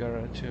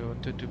configure to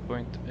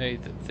 2.8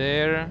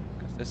 there,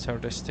 because that's our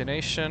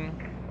destination.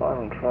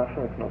 Byron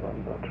traffic,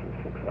 November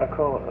 26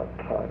 Echo at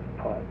type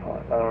Pi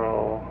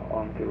Arrow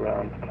on the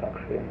ramp,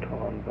 taxiing to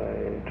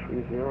runway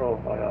 30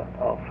 via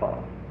Alpha,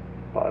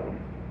 Byron.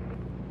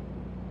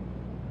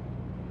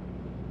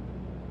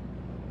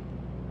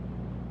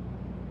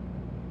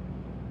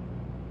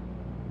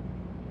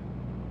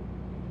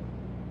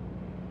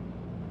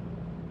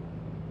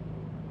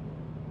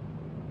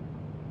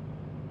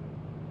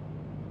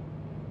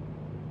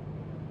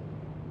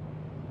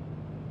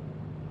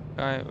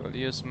 I will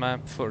use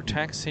map for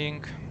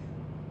taxiing.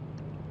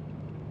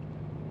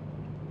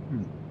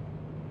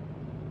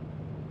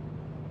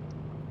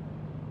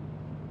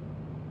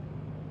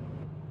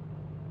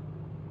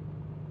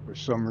 For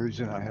some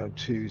reason, I had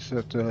to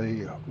set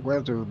the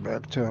weather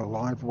back to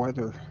live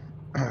weather.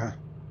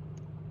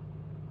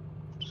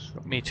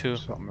 Me too.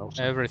 Something else.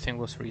 Everything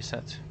was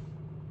reset.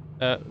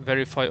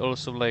 Verify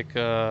also like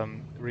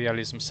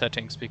realism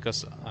settings,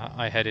 because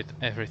I had it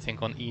everything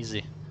on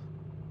easy.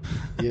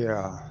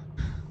 Yeah.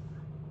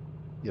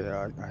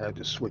 Yeah, I had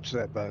to switch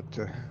that back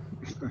to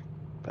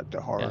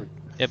hard.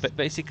 Yeah, but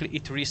basically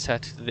it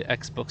reset the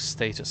Xbox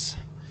status.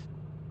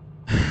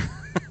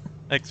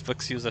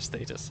 Xbox user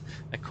status,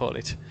 I call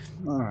it.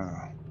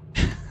 That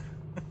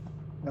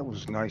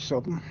was nice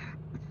of them.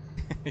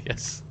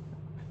 Yes.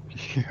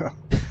 Yeah.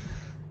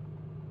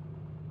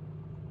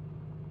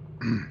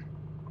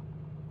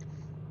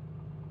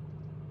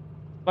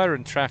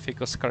 Byron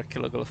traffic, Oscar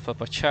Kilo Golf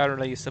Papa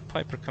Charlie is a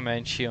Piper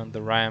Comanche on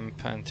the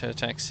ramp and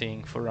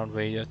taxiing for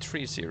runway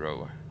 30.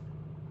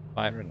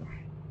 Byron.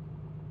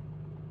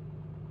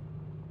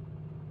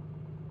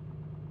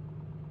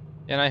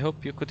 And I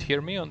hope you could hear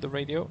me on the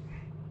radio.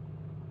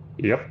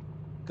 Yep.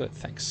 Good,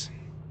 thanks.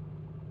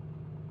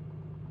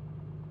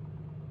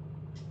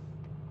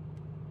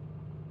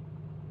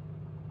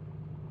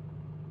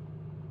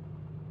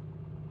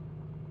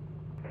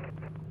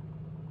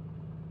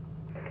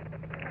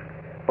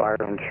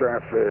 Byron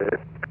traffic,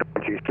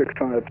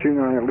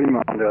 G629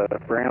 Lima on the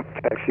ramp,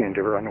 taxiing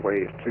to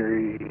runway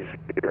 30,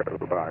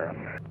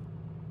 Byron.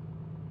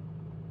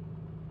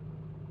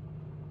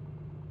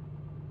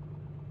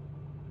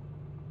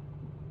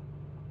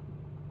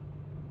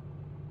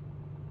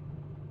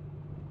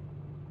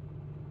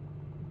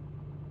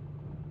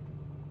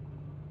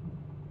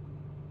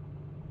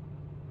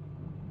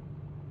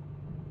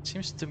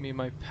 Seems to me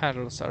my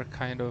paddles are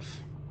kind of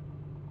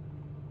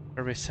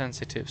very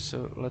sensitive,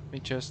 so let me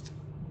just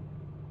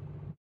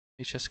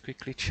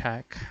quickly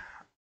check.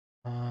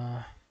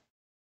 I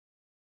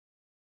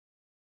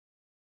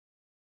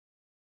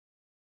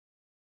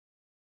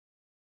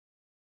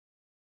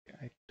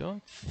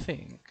don't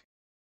think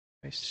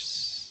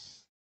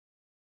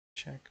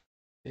check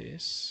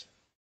this.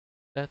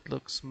 That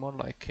looks more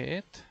like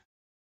it.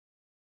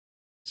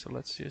 So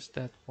let's use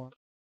that one.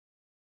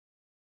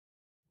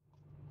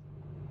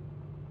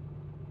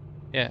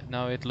 Yeah,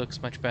 now it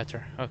looks much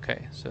better.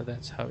 Okay, so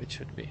that's how it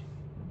should be.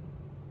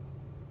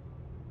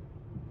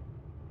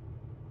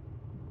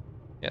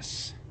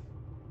 Yes.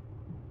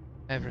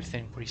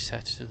 Everything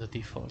preset to the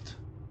default.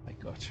 My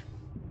god.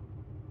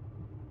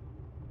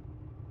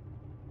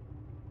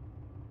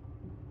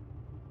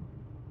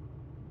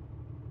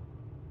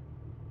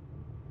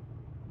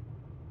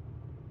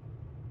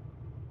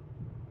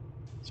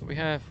 So we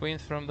have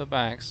wind from the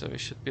back, so we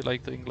should be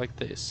like doing like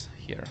this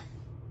here.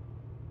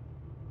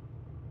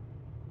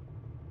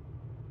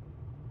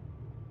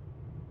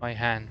 My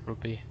hand will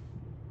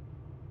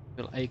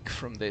ache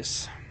from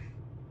this.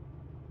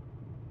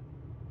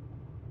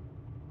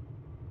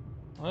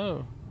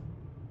 Oh,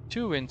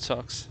 two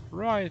windsocks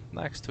right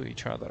next to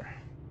each other.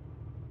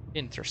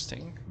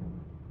 Interesting.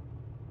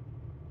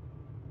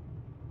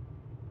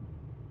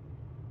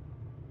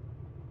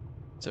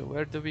 So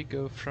where do we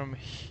go from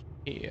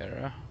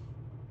here?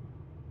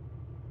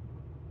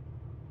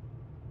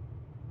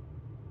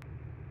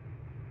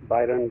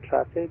 Byron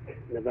traffic,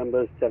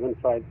 November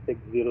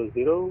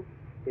 75600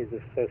 is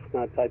a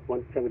Cessna Type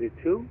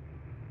 172,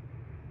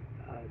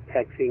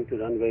 taxiing to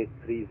runway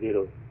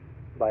 30,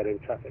 Byron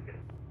traffic.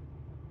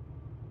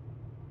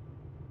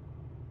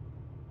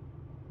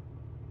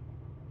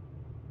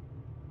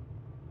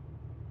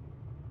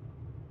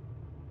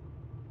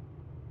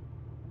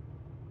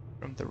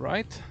 From the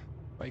right,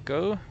 I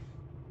go.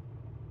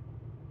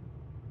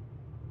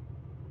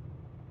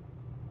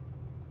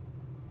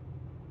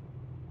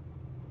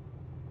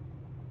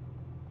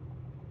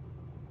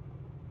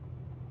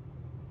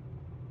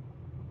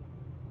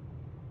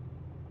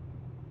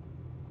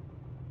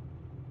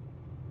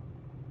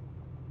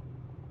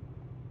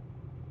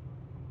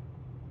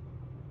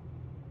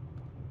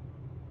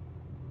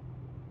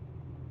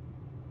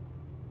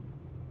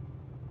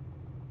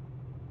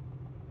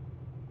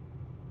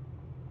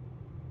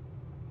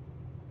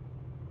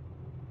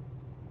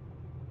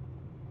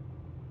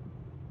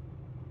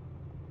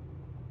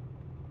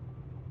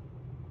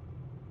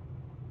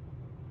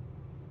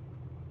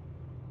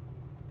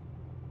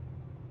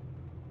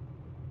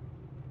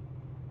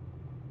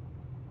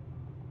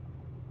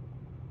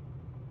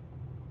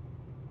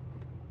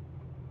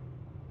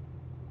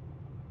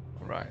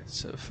 Right,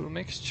 so full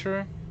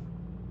mixture.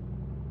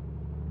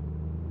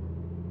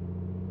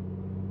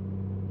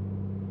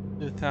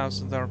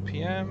 2000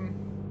 RPM.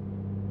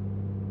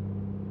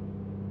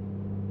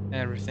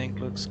 Everything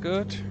looks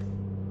good.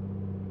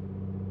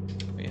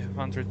 We have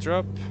 100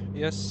 drop,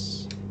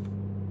 yes.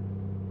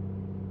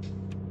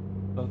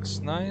 Looks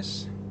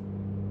nice.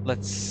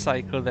 Let's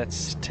cycle that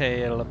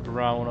stale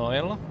brown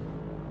oil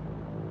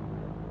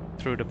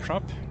through the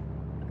prop.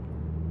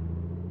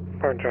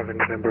 Byron traffic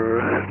number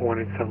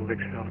 187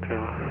 Delta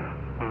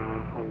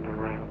on the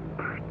ramp,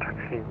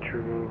 taxiing to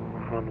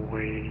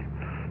runway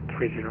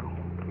 30,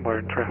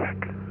 Byron traffic.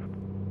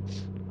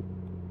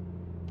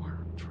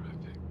 Byron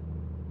traffic.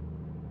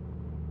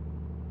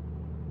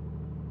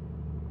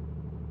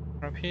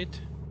 Prop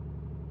heat.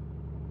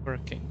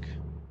 Working.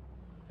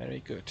 Very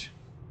good.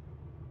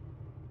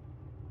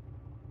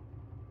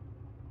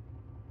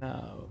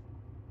 Now,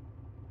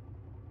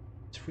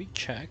 let's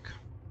recheck.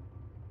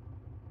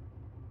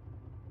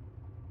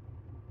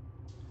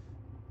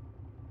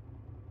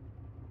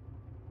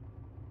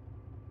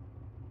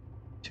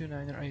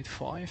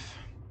 $2985.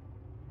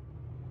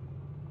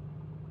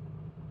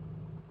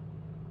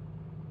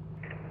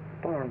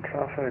 Byron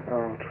traffic,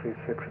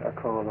 36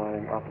 Echo,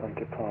 lining up and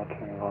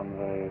departing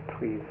runway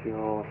 30,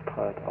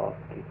 straight out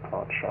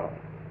departure,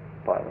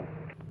 Byron.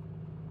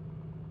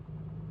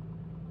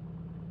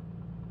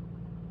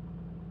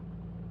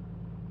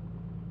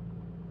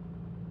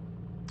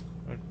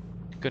 We're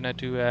gonna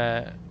do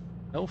a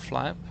no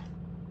flap.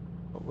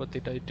 What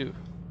did I do?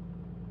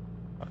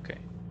 Okay.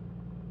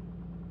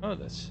 Oh,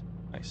 that's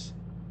nice.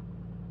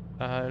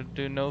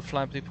 Do no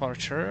flap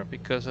departure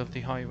because of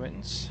the high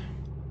winds.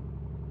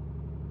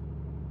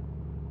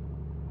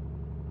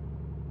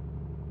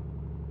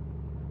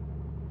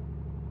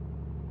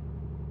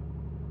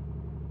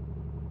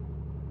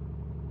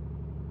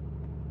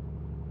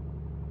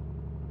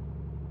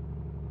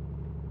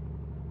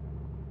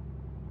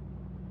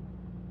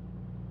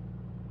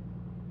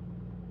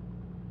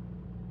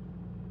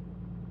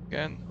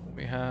 Again,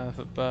 we have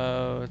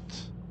about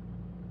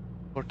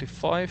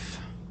 45.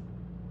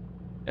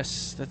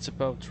 Yes, that's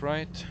about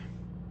right.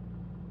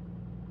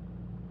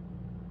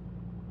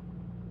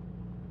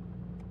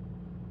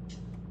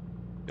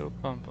 Fuel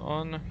pump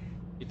on.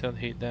 He thought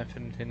he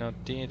definitely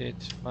not did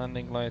it.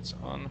 Landing lights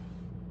on.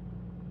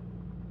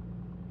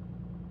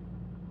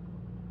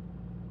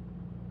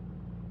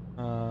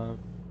 Oh.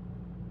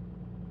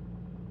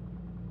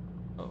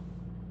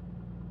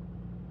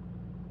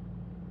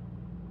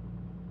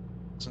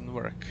 Doesn't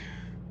work.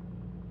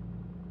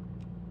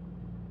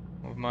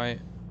 My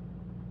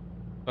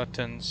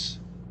buttons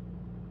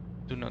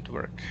do not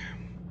work.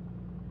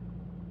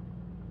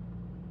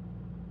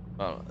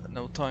 Well,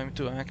 no time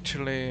to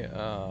actually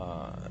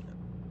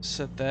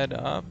set that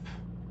up.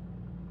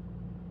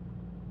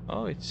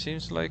 Oh, it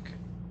seems like...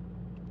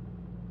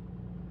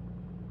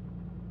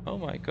 Oh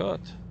my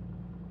god.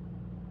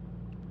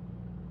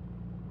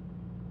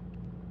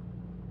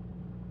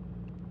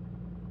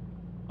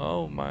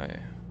 Oh my...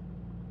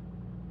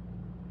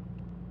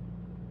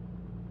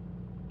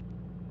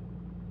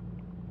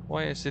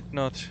 Why is it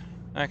not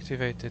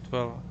activated?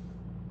 Well,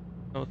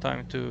 no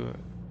time to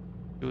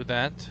do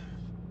that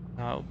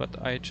now, but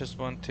I just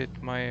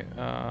wanted my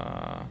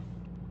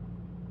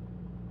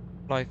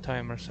flight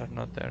timers are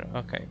not there.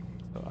 Okay,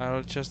 so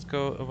I'll just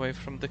go away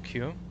from the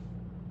queue.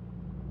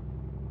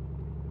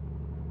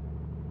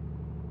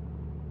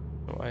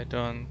 So I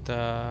don't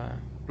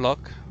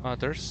block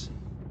others.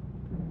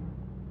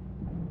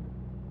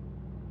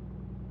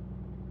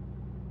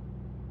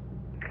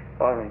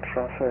 Byron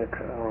traffic,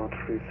 Aero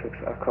 36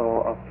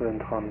 Echo,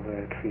 upwind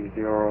runway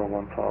 30,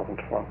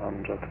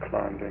 1100,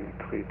 climbing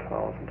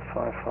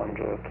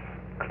 3500,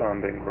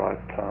 climbing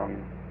right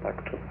turn,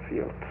 back to the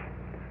field.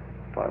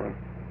 Byron.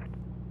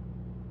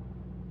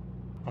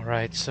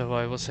 Alright, so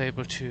I was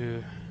able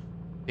to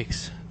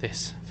fix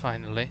this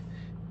finally.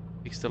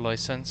 Fix the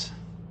license.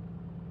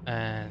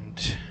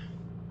 And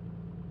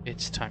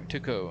it's time to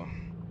go.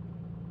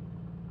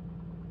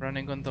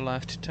 Running on the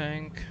left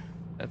tank,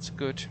 that's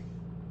good.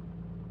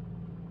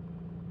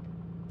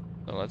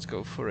 So let's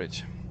go for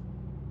it.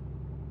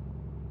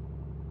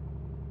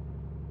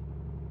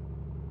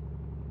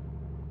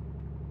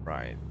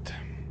 Right.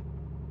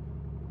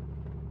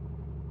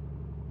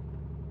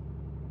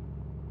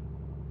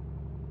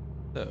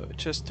 So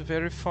just to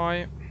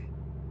verify,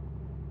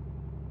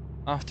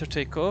 after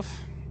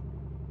takeoff,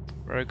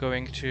 we're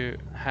going to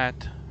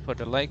head for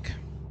the lake,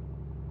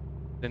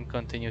 then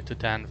continue to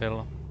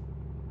Danville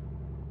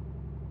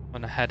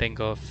on a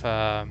heading of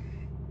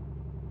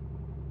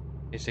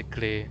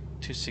basically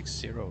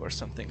 260 or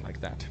something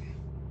like that.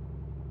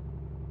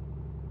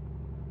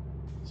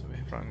 So we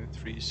have runway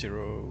 30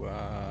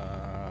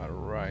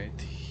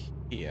 right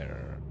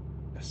here.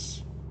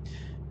 Yes.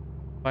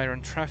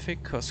 Byron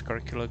traffic, Oscar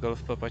Kilo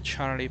Golf Papa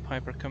Charlie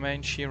Piper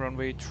Comanche,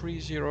 runway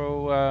 30,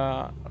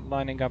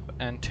 lining up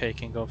and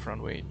taking off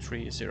runway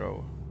 30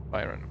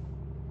 Byron.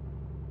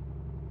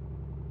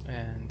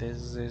 And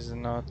this is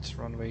not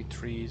runway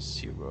 30,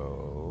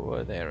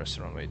 there's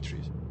runway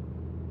 30.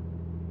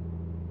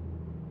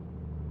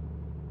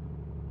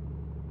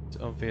 It's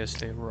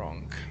obviously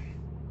wrong.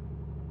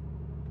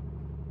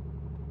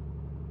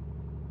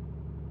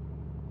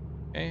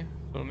 Okay,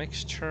 full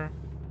mixture,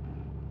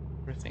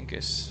 everything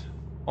is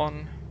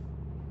on.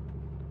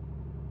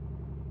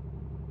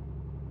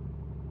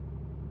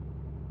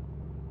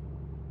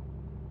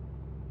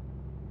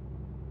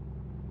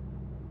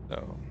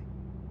 So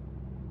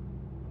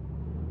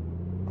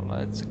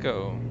let's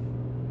go.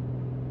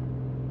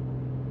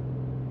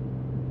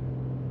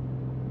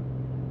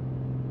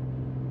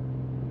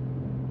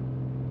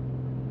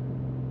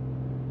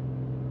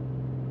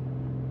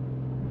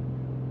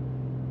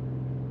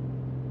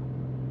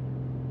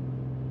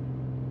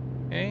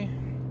 Okay,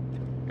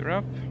 you're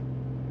up.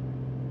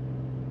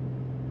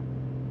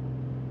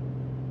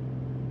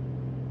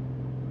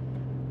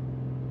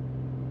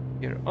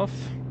 You're off.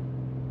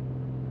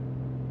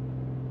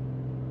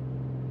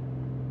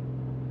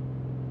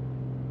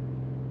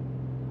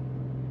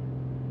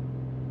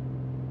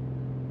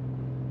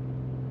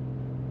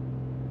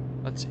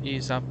 Let's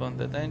ease up on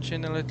that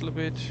engine a little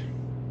bit.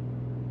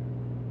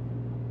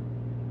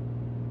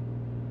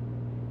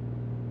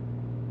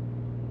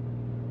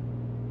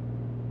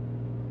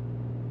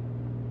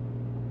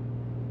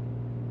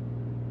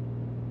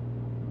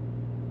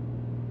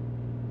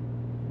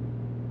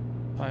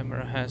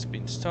 Timer has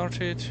been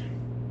started.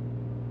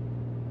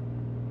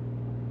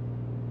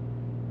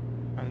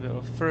 And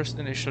we'll first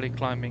initially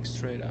climbing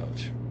straight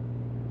out.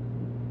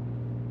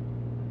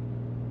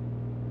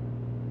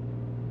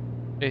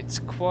 It's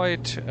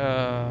quite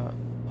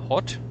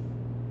hot,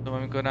 so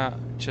I'm gonna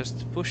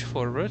just push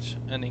forward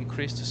and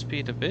increase the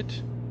speed a bit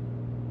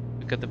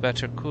to get the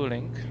better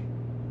cooling.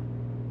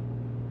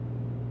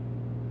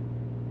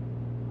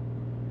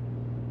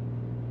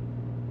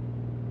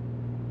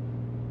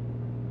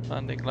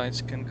 Landing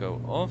lights can go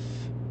off.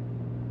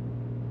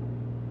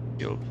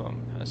 Fuel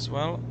pump as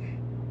well.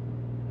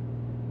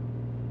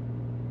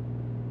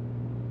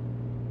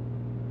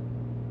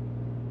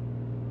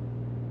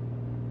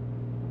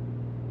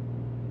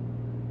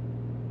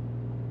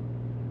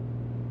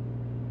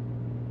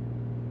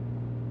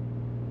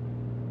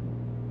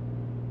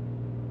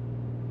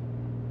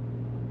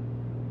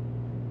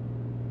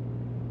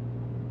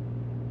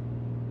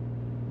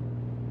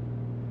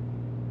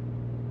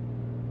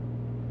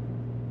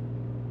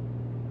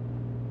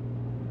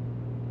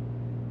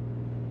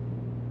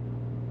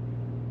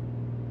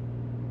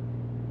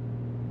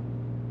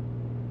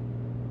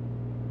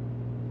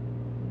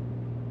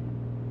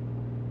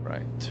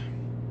 Right.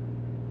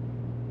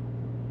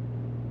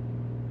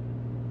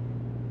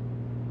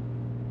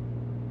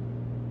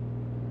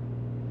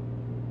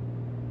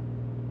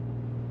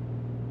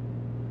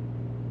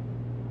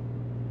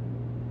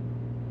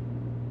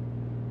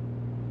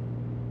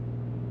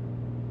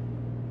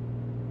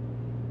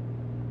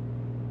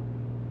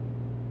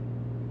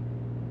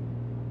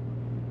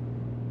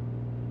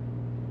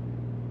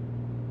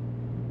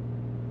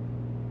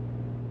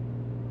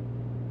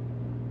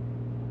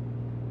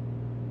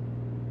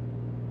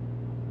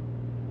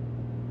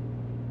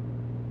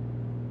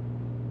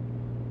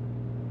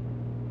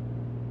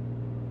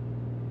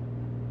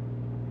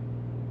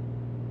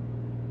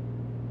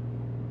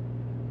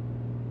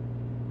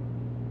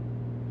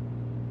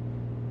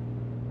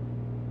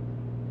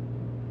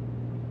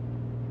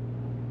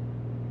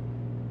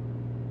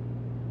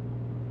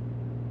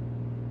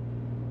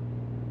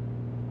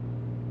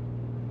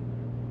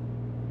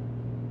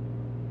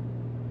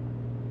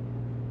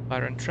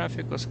 Byron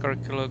traffic, Oscar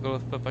Kilo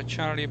Golf Papa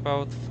Charlie,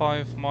 about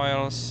 5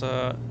 miles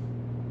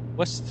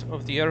west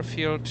of the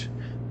airfield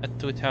at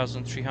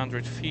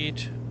 2,300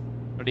 feet,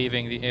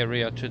 leaving the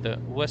area to the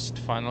west.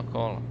 Final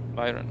call,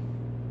 Byron.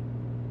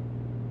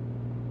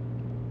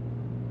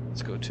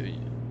 Let's go to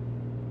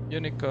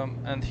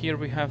Unicom, and here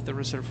we have the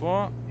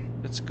reservoir.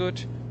 That's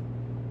good.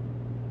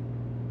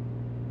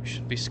 We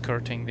should be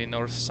skirting the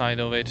north side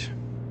of it.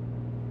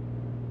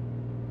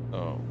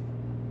 So,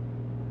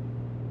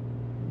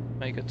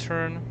 make a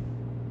turn.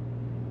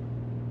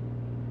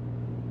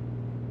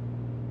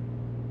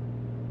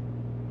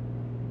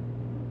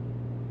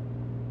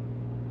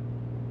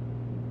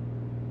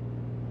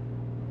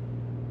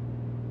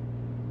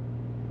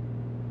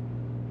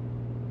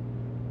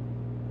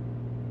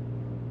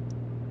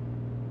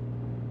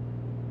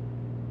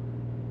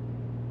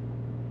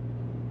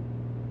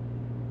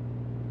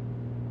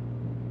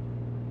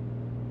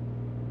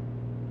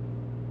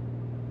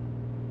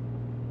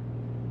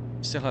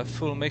 Still have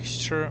full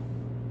mixture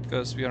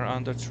because we are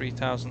under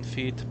 3,000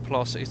 feet,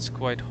 plus it's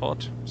quite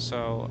hot,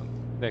 so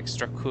the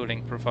extra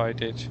cooling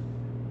provided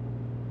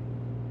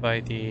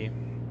by the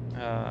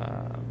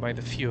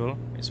fuel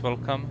is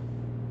welcome.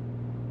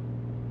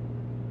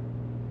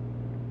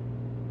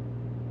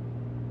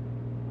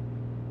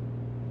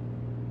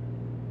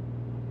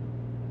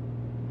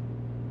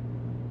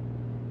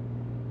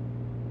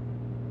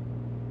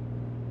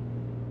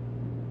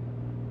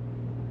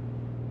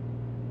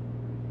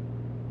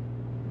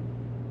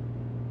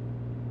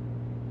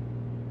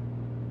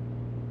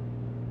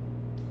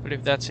 I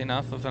believe that's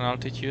enough of an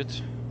altitude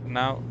for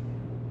now.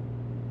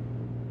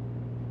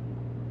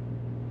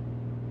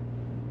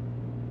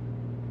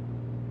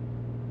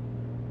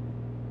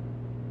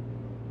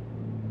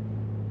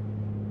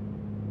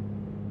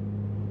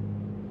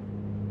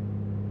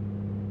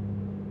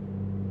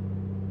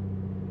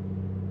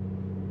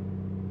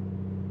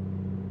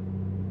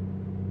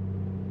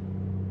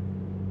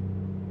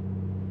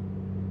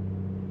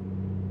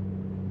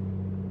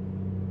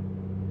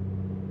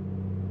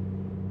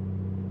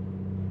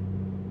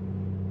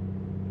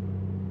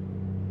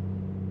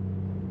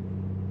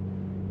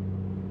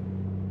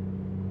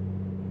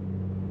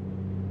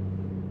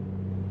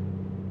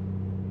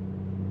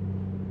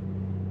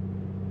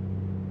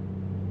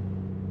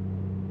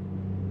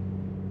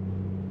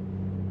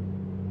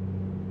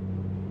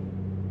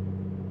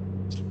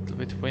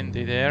 Bit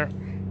windy there.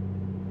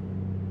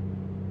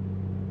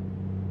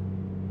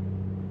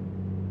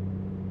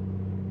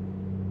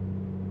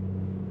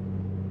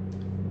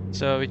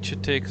 So it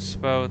should take us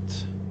about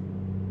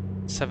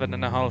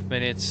 7.5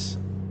 minutes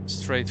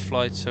straight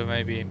flight, so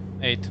maybe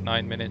 8 to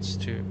 9 minutes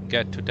to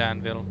get to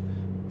Danville.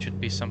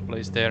 Should be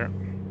someplace there.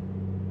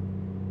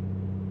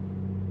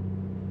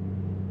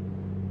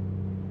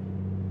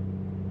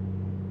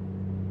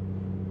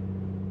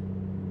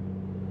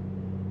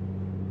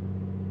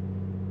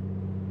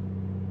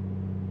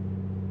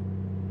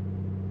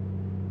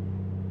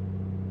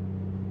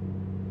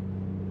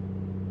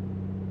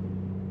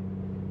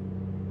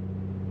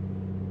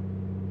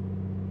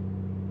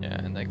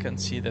 And I can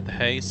see that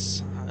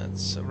haze,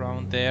 it's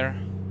around there.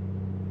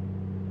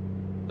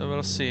 So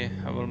we'll see,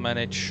 I will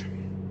manage.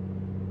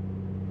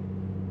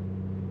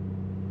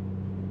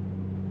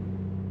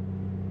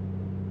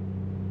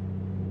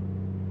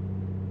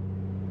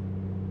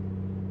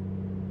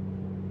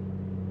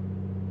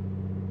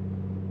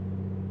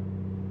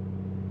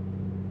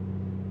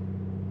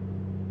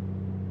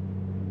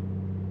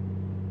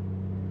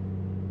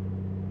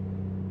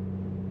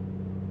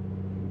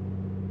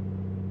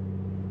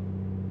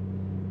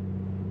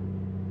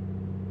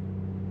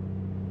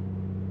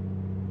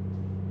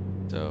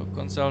 So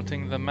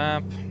consulting the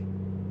map,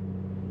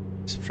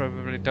 it's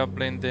probably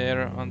Dublin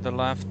there on the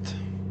left.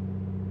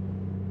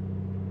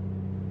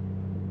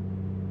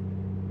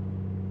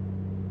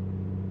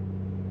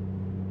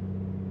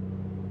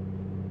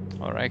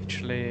 Or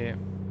actually,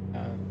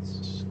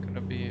 it's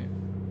gonna be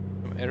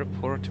from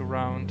airport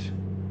around.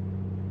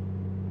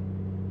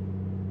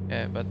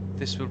 Yeah, but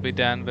this will be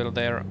Danville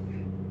there.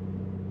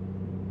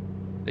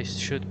 This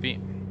should be.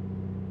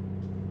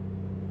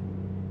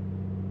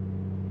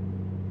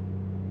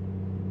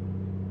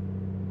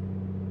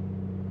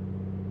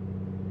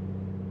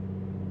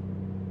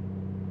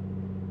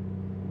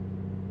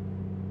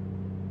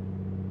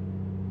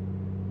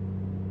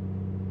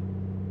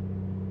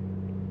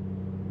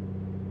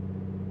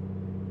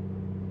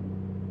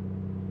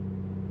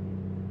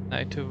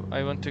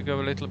 I want to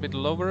go a little bit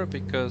lower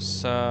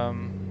because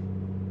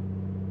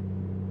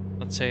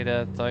let's say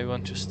that I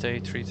want to stay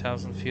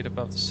 3,000 feet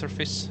above the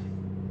surface.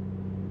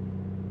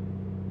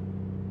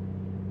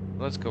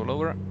 Let's go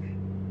lower.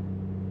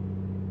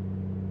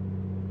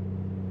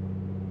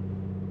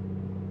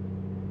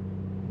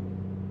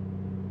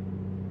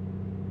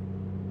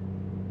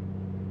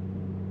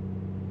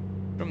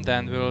 From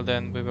Danville,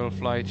 then we will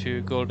fly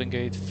to Golden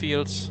Gate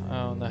Fields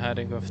on the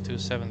heading of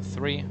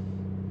 273.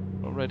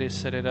 Already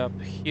set it up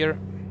here.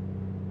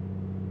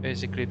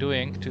 Basically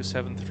doing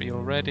 273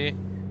 already.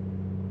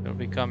 We'll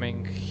be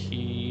coming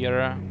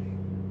here.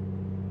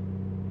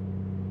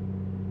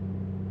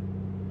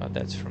 But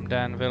that's from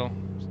Danville.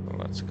 So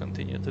let's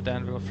continue to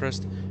Danville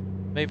first.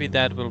 Maybe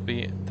that will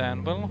be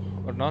Danville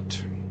or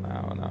not.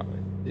 No,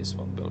 this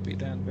one will be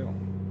Danville.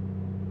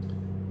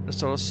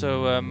 There's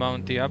also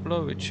Mount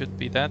Diablo, which should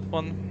be that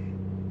one.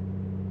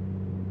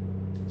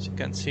 As you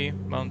can see,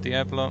 Mount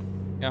Diablo,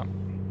 yeah.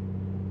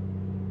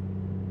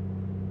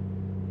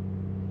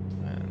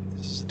 And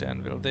this is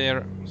Danville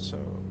there, so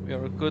we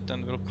are good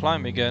and we'll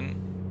climbing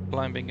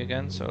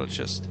again, so I'll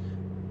just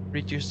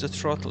reduce the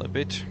throttle a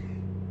bit.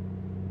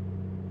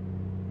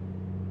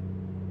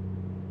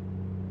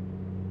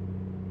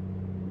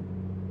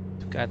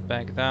 To get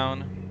back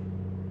down.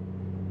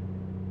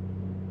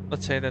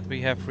 Let's say that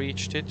we have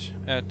reached it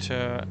at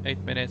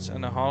 8 minutes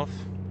and a half.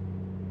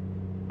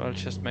 I'll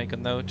just make a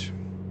note.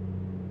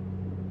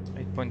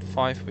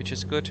 8.5, which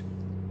is good.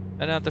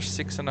 Another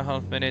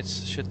 6.5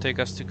 minutes should take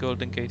us to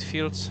Golden Gate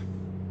Fields.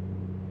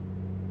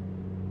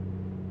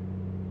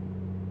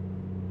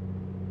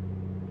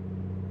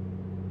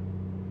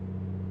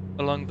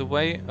 Along the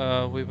way,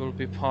 we will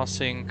be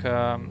passing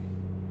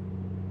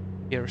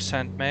here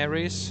St.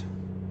 Mary's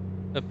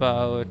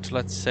about,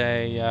 let's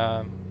say,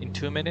 in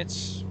 2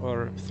 minutes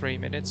or 3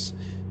 minutes.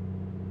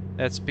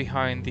 That's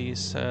behind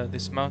these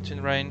this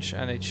mountain range,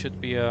 and it should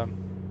be a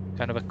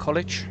kind of a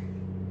college.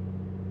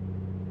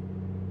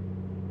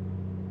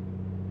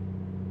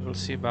 We'll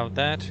see about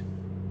that.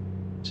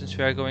 Since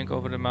we are going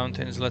over the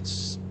mountains,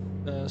 let's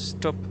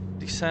stop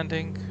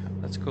descending.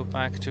 Let's go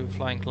back to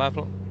flying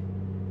level.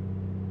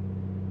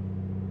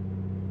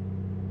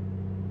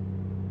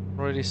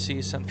 Already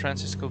see San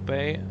Francisco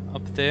Bay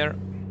up there,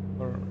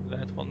 or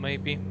that one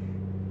maybe.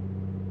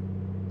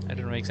 I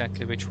don't know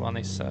exactly which one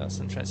is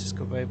San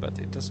Francisco Bay, but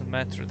it doesn't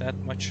matter that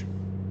much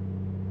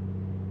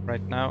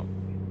right now.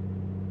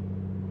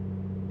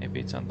 Maybe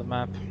it's on the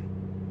map.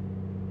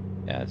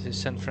 Yeah, this is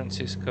San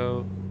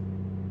Francisco,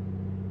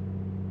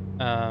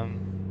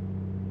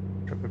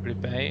 probably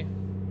Bay,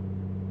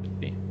 should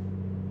be.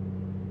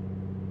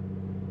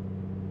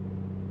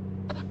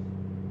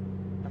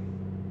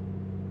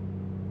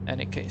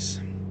 Any case.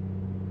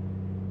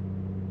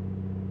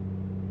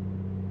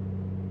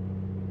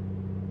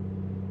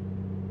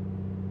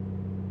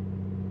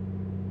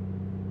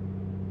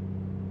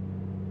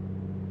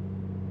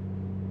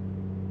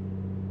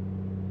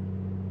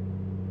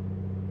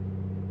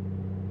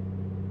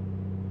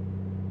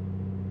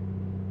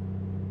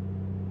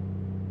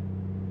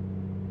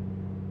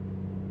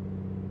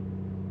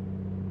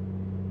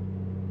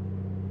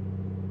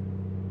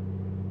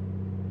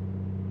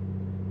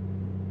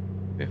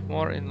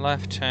 More in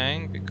left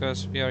hang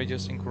because we are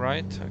using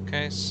right.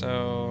 Okay,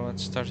 so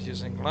let's start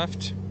using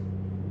left.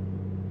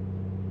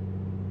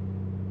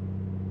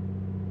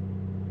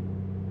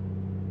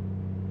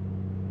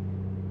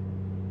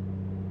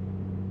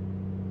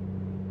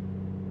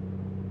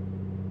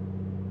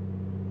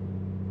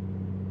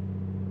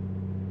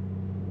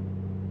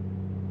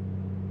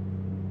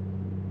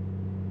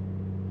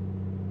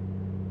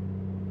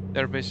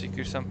 There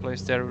basically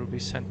someplace there will be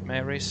St.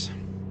 Mary's.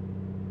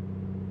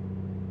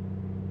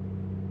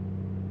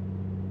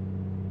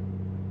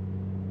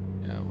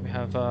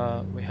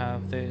 We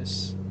have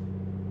this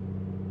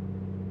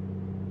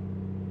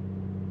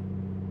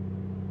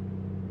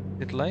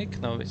lake.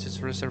 No, it's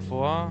its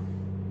reservoir,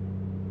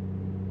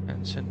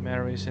 and St.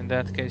 Mary's in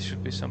that case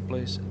should be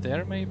someplace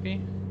there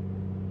maybe.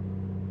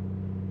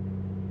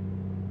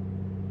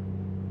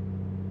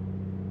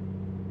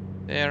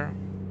 There.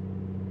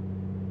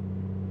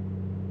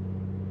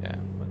 Yeah,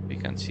 but we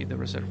can see the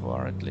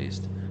reservoir at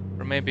least,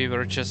 or maybe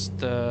we're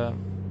just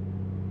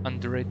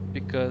under it,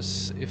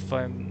 because if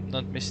I'm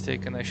not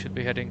mistaken I should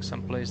be heading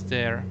someplace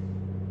there.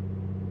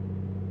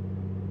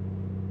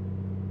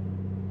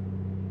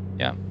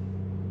 Yeah,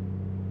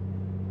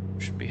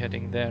 should be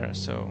heading there,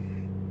 so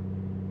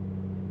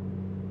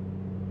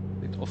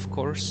of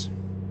course.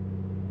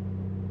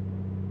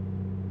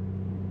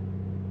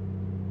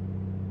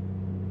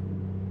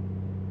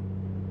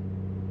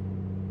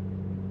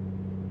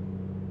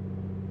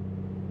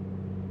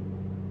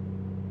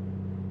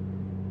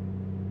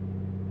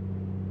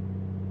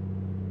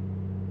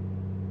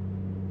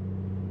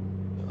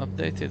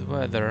 Updated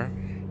weather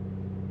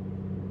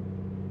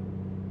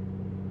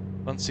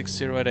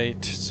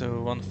 1608,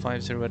 so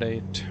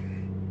 1508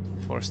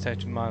 for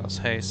station miles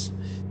haze.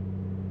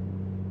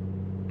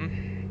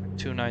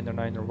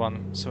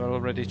 29091, so I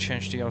already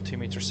changed the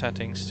altimeter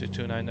settings to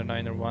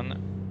 29091.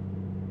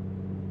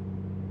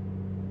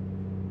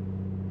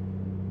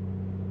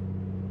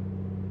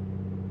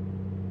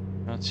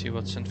 Let's see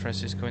what San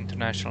Francisco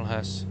International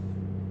has.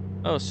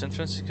 Oh, San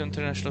Francisco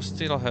International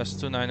still has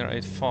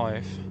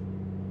 2985.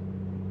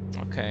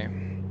 Okay.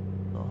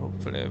 So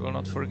hopefully I will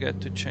not forget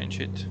to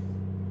change it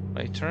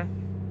later.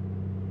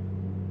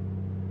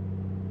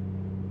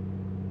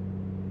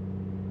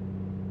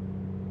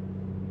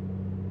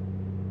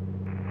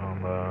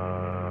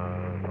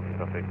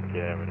 Traffic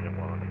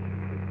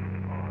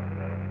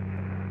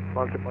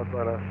multiple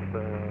wireless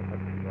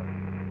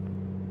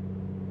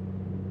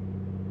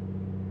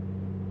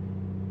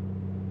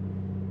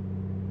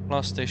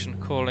Last station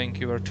calling,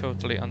 you are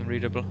totally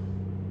unreadable.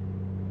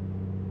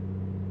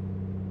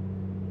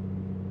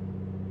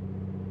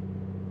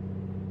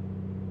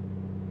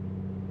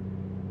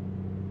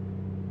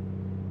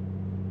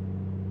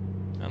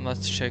 And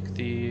let's check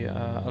the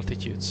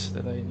altitudes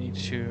that I need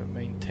to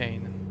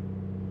maintain.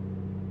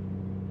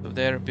 So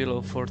they're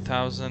below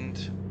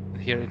 4,000,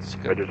 and here it's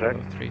going to be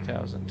below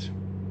 3,000.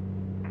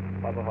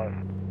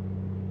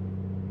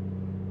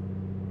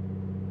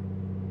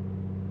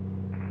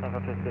 San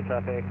Francisco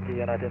traffic,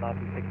 United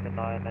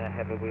 1969,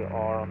 heavy, we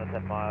are on a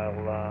 10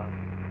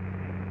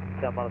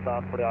 miles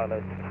out for the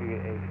islet,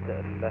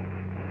 38 left.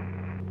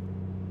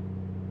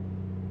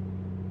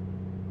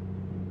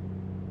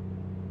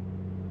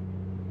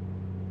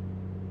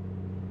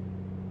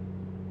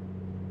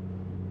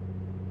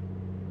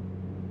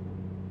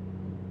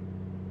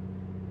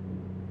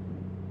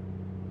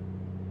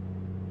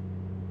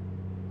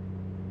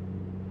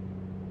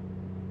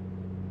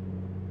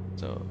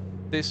 So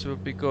this will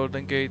be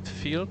Golden Gate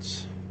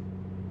Fields.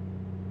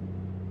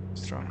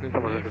 Strongly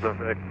San believe. Francisco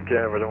traffic,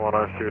 we want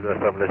to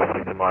establish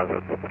 60 miles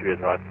at 3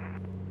 right.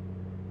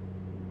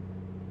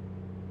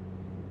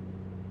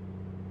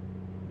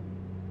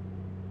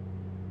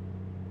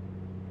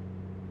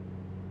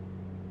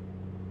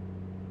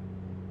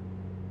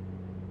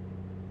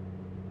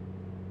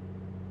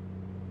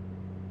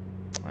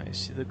 I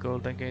see the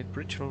Golden Gate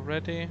Bridge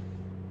already.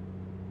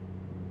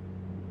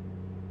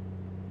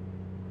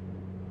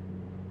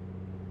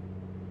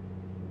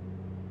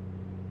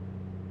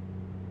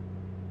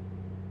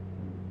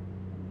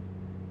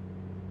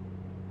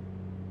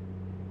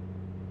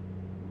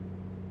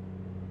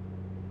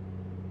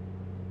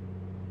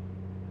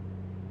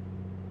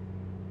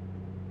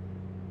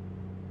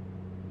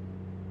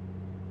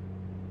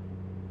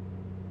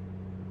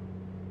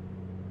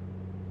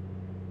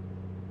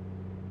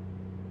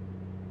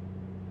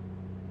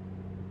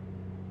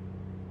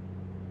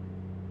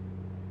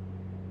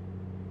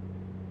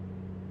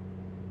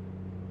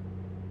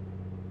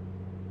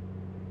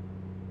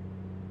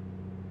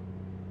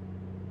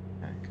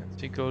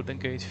 The Golden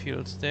Gate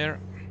Fields there.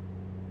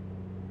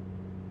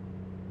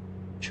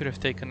 Should have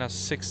taken us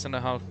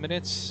 6.5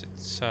 minutes.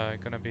 It's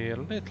gonna be a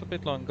little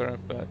bit longer,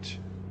 but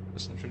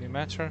doesn't really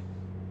matter.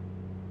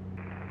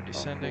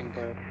 Descending.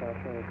 Traffic,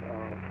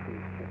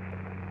 36,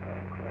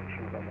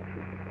 corrections on the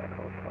 36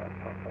 Echo side,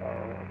 Papa,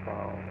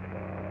 about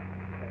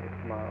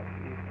 8 miles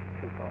east,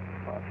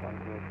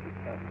 2,500,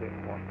 descending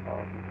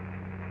 1,000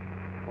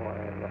 for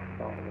a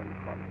westbound wind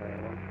runway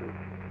 12,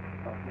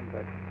 passing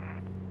back.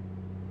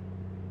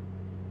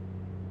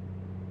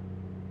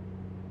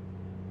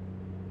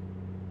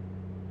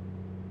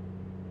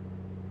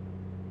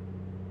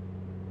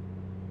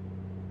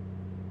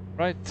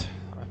 Right,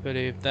 I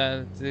believe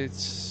that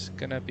it's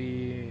gonna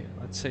be,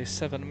 let's say,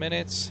 7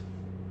 minutes.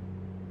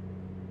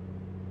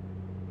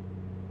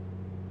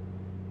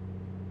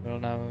 We're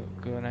now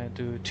gonna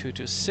do 2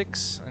 to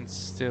 6 and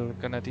still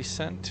gonna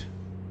descend.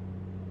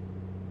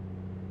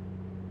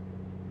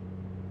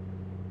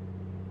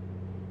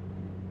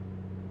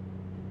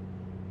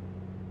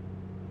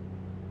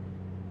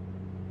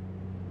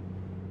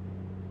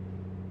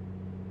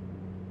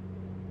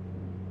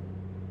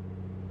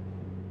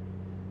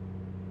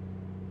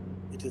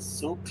 It is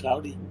so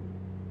cloudy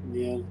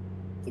near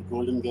the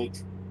Golden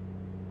Gate.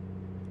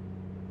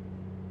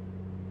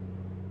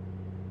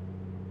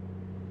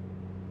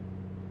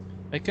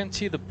 I can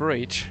see the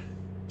bridge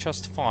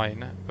just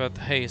fine, but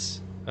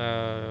haze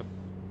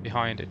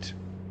behind it.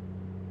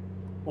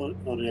 Oh,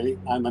 really?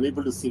 I'm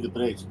unable to see the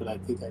bridge, but I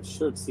think I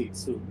should see it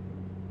soon.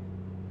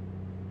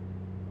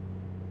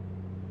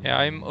 Yeah,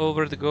 I'm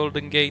over the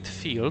Golden Gate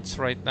Fields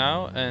right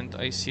now, and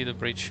I see the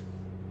bridge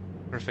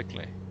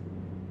perfectly.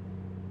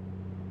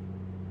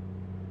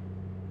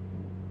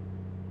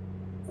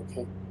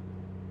 Okay.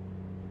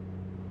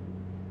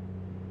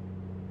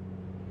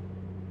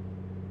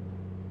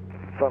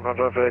 San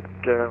Francisco traffic,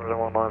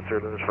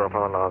 190 for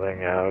power landing,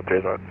 3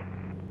 right.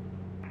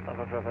 San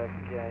Francisco traffic,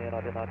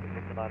 United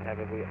 1969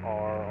 heavy, we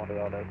are on the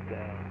islet,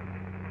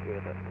 3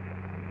 left.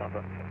 San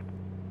Fran.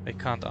 I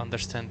can't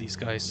understand these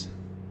guys.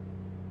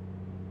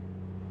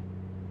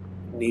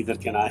 Neither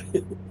can I.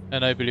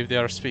 And I believe they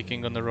are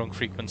speaking on the wrong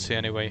frequency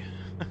anyway.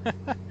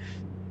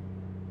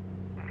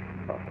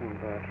 Passing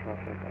there,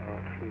 traffic,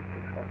 36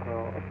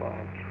 Echo,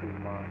 about 3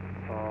 miles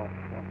south,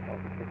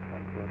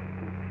 1,600,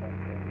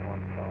 descending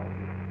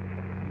 1,000.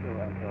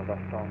 You'll enter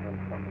westbound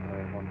wind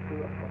runway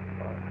 12 at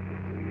 45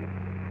 degrees,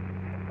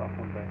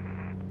 southbound bay.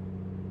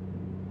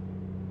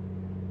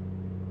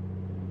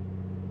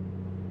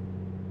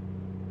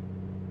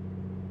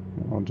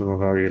 I'll do a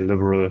very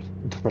liberal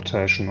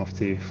interpretation of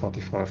the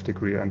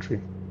 45-degree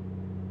entry.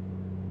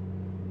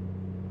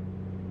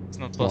 It's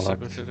not More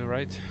possible like- to do,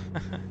 right?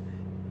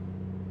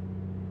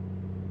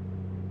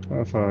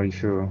 If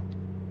you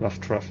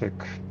left traffic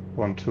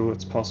 1-2,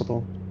 it's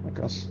possible, I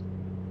guess.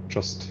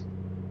 Just,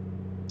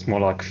 it's more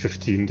like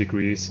 15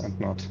 degrees and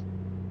not...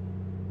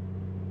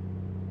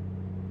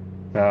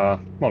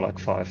 more like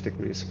 5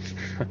 degrees.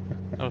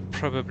 I'll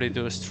probably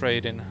do a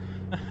straight in.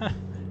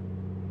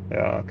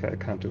 Yeah, okay, I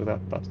can't do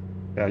that, but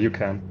yeah, you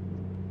can.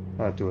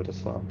 I'll do it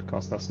as well,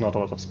 because there's not a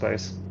lot of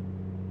space.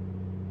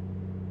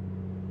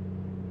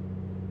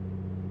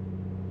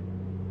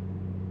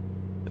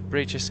 The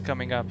bridge is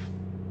coming up.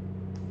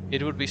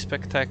 It would be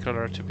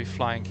spectacular to be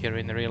flying here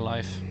in real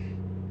life.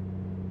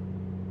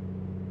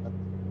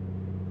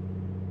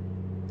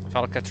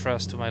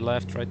 Alcatraz to my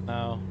left right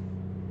now.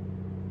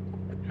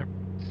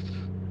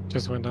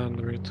 Just went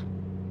under it.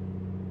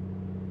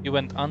 You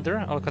went under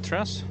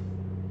Alcatraz?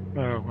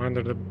 Oh,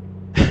 under the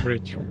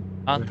bridge.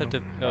 Under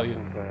the... Oh, you...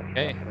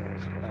 Okay.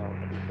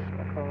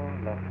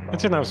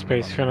 It's enough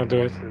space if you wanna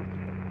do it.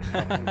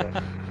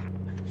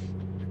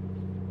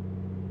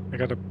 I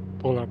got a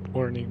pull-up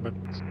warning, but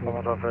it's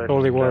Common traffic,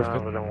 totally worth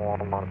it. within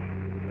 1 mile.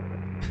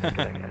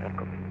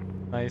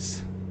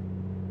 Nice.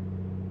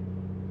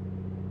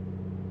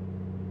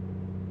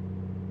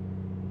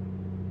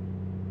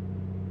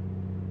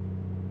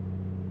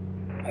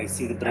 I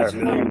see the bridge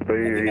now. I Afternoon, think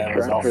Bay I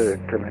was off.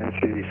 traffic,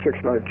 Comanche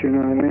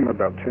 6529 Lima,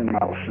 about 10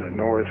 miles to the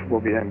north. We'll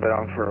be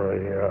inbound for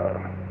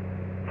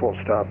a full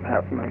stop,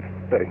 Half Moon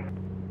Bay.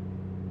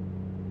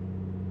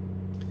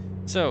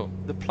 So,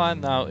 the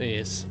plan now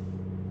is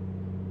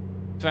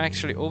to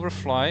actually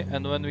overfly,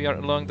 and when we are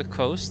along the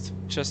coast,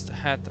 just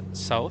head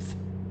south.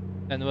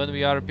 And when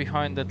we are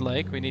behind that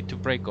lake, we need to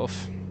break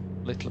off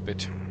a little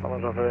bit.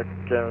 Common traffic,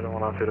 within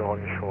 1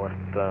 holding short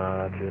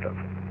to your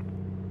left.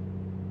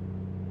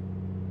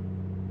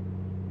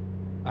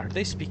 Are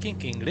they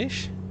speaking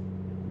English?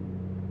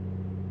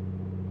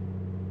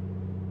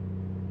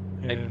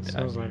 Yeah, it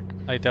sounds like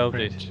I doubt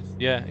French. it.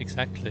 Yeah,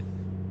 exactly.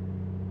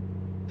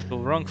 So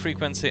wrong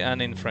frequency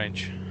and in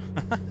French.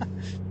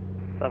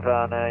 San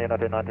Fran,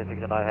 United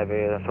 1969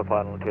 heavy, short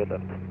final to your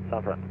left.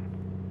 San Fran.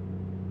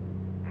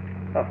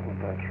 Half-Moon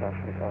Bay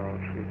traffic,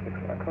 036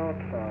 Echo,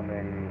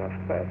 turning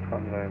left base,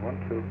 runway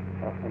 12,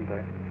 Half-Moon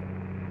Bay.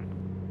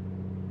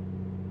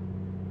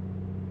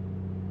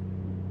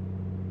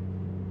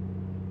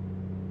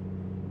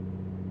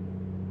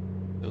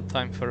 Still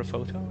time for a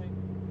photo? Half-Moon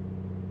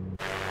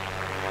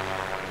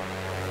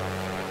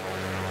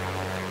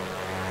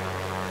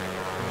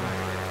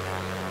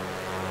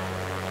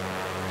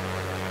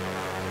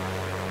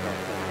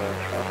Bay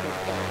traffic,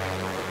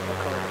 036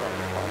 Echo,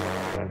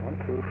 turning runway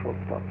 12, short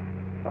stop,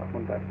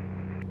 Half-Moon Bay.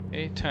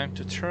 Okay, time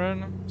to turn.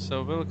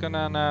 So we're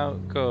gonna now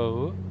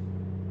go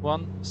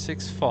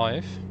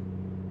 165.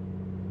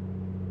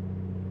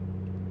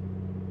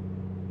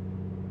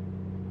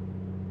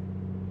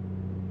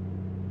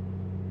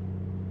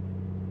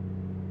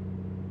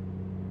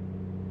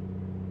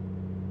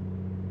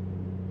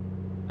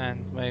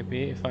 And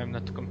maybe if I'm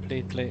not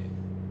completely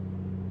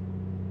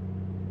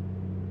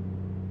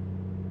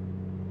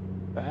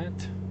bad.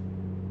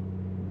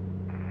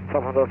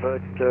 San Fran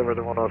traffic,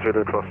 within 1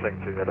 crossing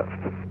to your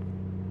left.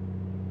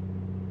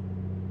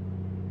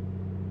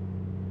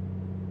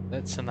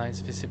 That's a nice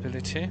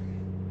visibility.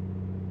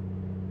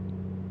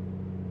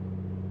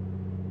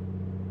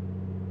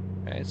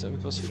 Okay, so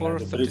it was Yeah,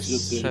 the bridge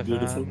looks really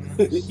beautiful,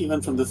 437.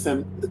 even from the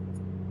sim.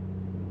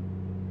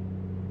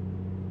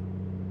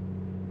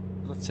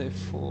 Let's say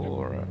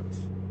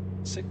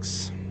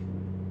 6.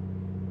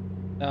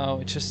 Now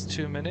it's just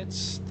 2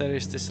 minutes. There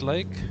is this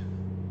lake,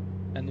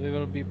 and we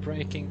will be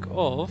breaking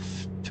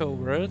off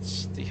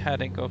towards the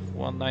heading of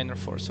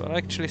 194. So I'll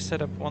actually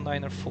set up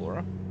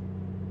 194.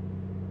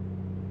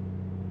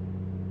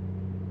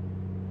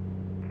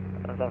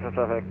 San Fran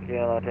traffic,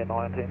 United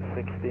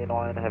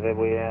 1969 heavy,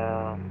 we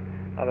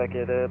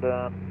vacated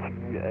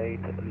 28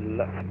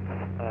 left.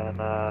 And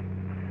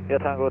via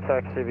Tango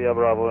taxi via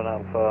Bravo and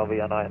Alpha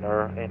via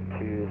 9er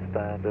into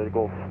standard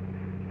Golf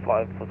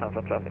 5 for San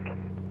Fran traffic.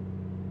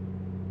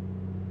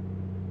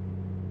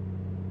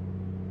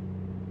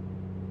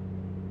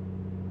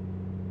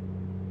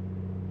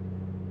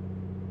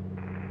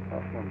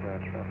 Half-Moon Bay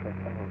traffic,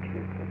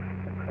 036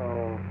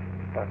 Echo,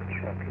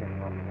 backtracking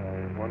runway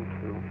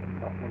 12,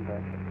 Half-Moon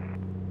Bay.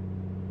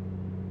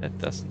 That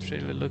doesn't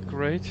really look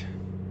great.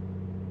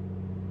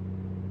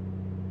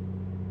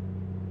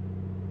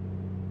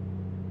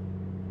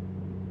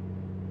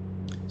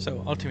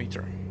 So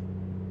altimeter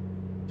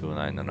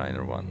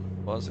 29901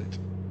 was it?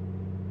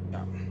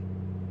 Yeah.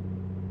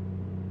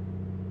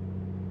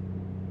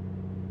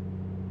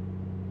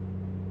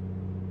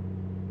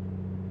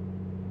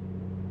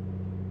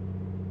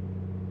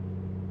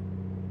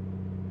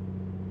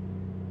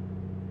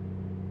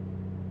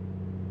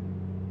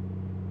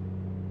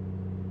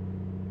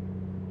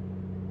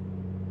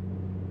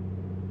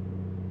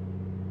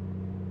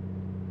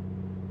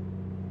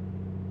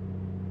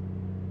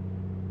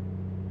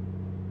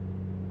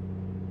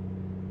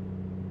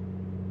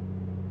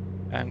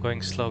 I'm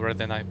going slower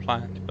than I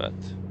planned, but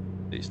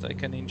at least I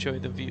can enjoy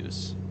the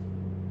views.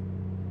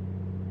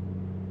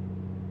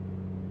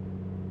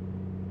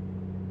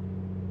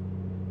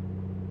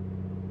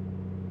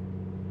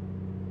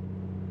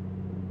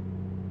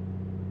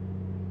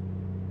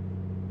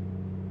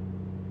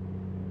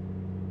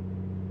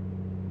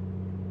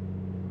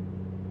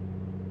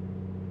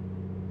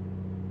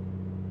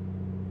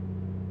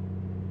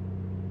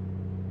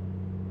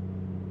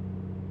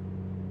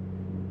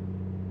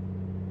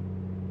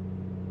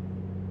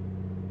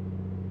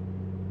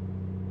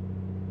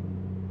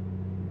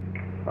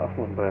 Half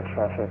Moon Bay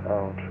traffic,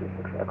 Arrow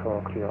 36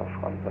 Echo, clear of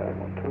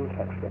runway 12,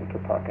 taxiing to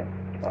parking.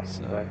 Half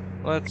Moon Bay.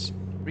 Let's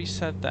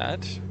reset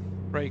that.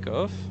 Break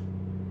off.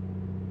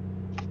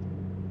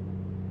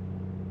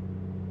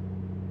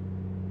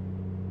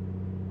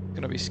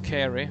 Gonna be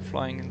scary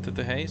flying into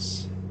the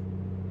haze.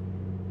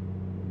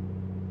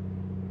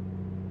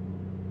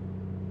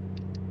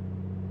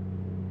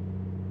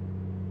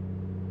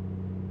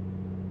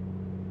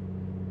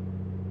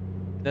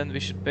 Then we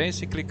should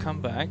basically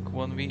come back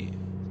when we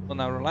on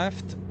our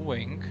left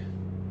wing,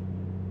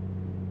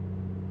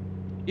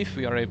 if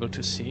we are able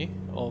to see,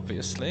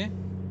 obviously.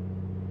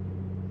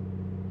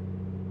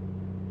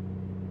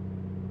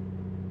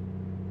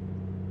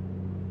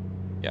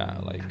 Yeah,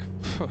 like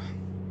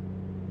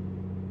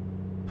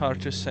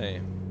hard to say.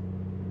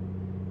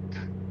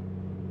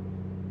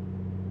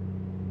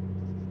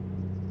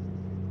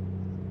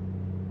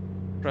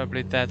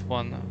 Probably that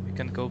one we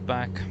can go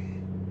back.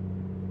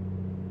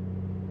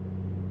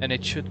 And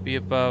it should be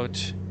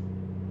about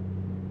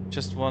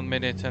just 1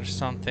 minute or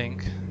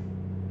something,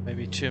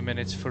 maybe 2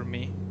 minutes for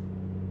me.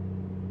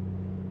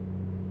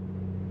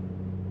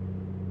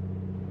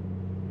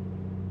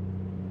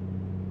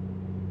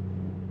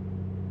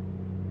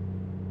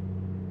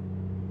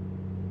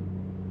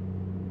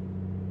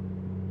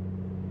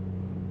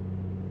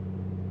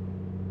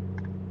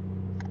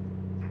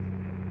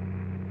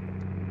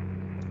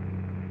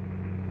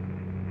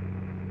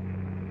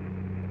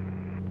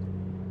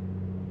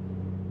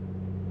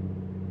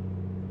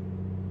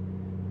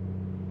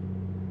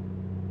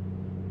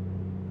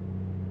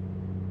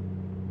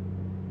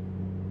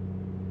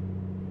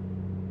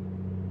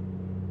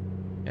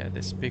 Yeah,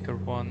 this bigger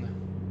one.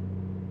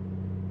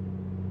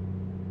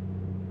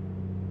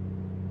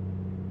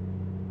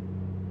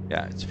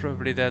 Yeah, it's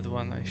probably that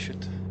one. I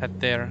should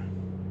head there.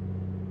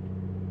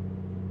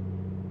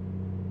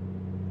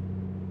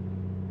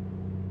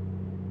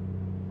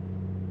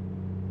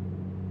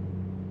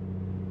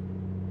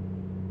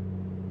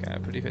 Okay, I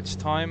believe it's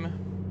time.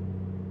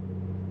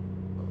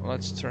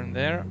 Let's turn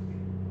there.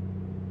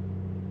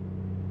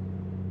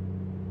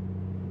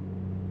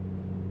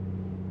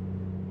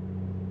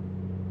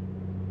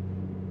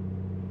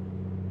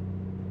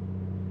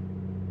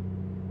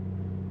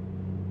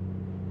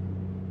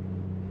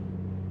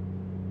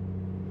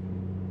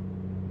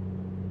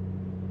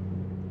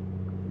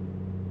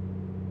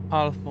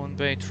 Half Moon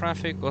Bay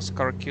traffic,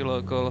 Oscar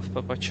Kilo Golf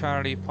Papa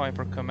Charlie,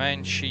 Piper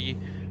Comanche,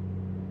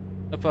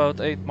 about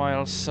 8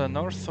 miles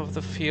north of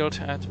the field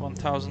at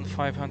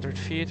 1,500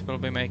 feet. We'll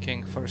be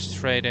making first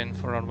straight in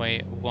for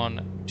runway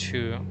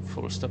 12,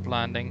 full stop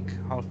landing,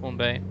 Half Moon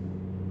Bay.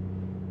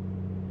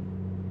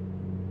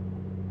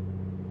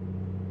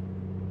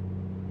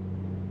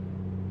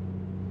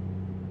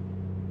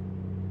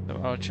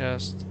 So I'll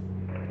just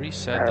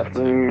reset Half it.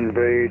 Moon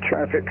Bay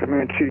traffic,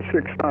 Comanche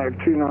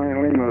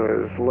 6529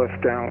 Lima is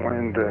left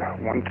downwind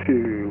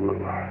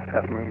 12,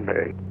 Half Moon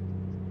Bay.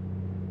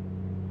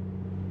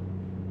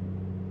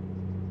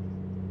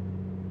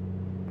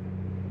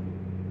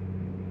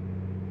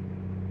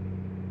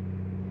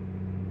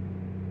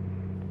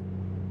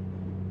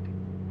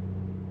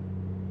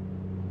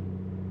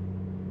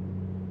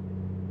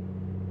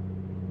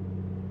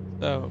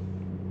 So,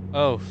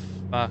 oh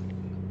fuck,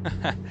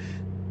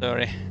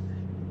 sorry.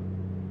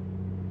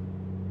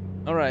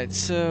 Alright,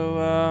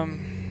 so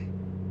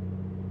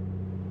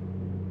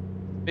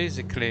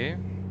basically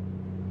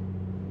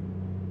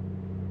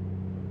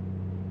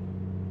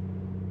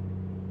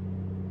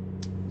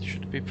it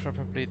should be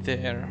probably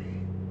there.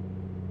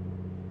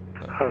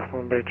 Half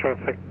Moon Bay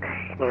traffic,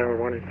 November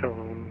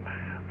 187,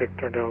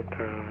 Victor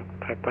Delta,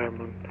 Type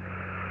Diamond,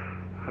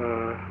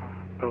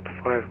 about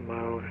 5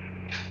 miles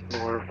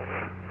north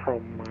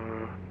from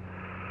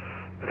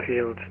the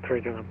field,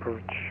 straight on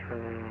approach,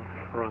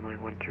 runway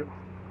 12,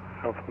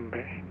 Half Moon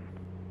Bay.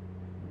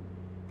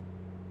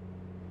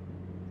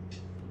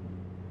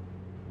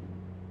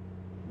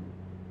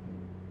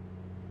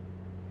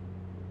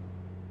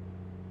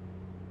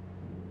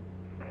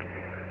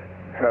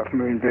 Half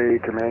Moon Bay,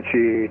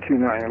 Comanche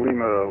 29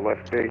 Lima,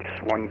 left base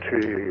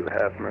 12,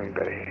 Half Moon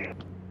Bay.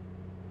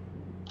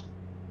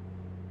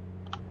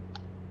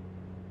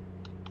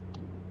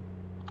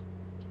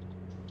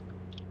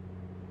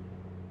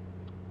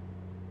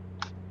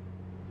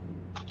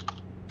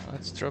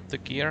 Let's drop the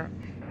gear.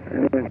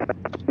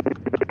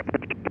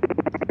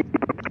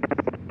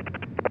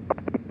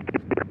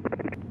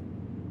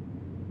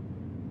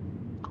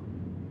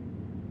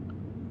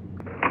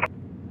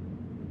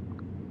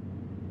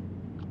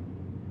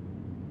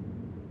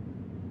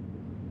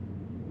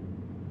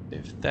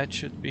 If that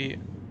should be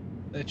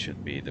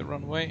the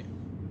runway,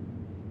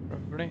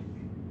 probably.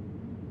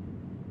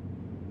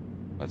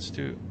 Let's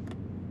do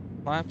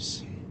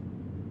flaps.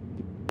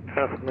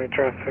 Half Moon Bay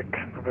traffic,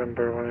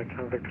 November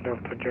 187 Victor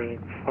Delta joining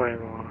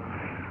final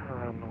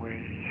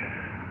runway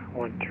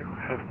 12,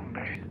 Half Moon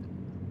Bay.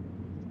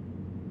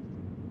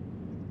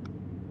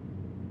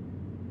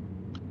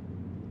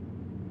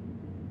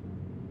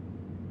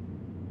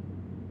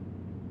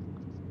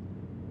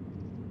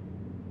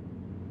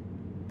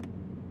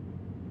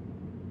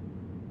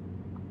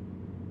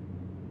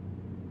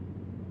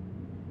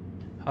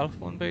 Half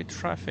Moon Bay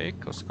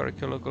traffic, Oscar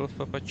Kilo Golf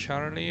Papa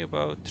Charlie,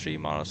 about 3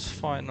 miles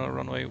final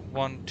runway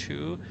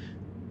 12.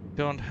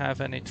 Don't have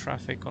any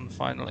traffic on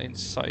final in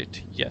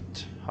sight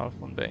yet, Half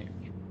Moon Bay.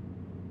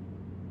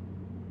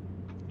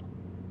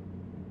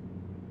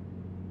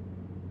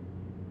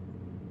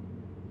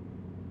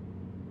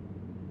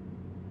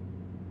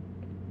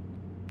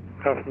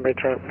 Half Moon Bay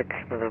traffic,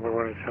 November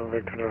 187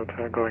 Victor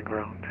Delta going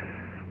ground.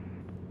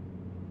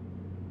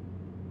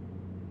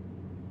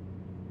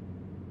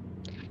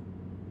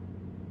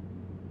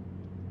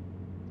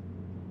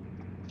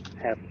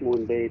 Half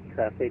Moon Bay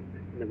traffic,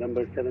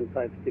 November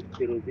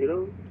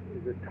 75600.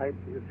 Is the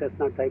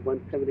Cessna type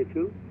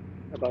 172,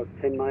 about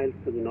 10 miles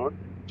to the north,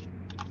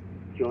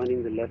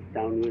 joining the left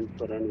downwind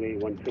for runway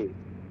 12,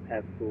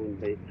 Half Moon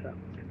Bay traffic.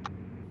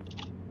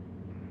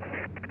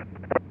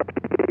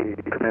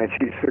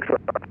 Comanche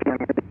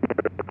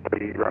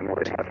 610,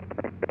 runway Half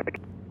Moon Bay.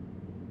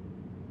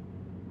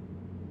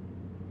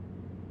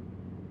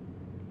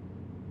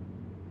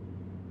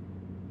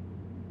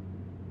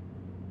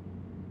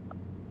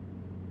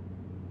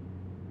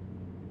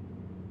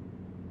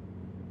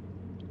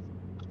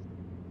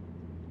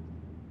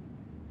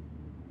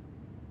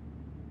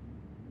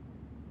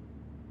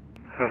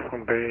 Half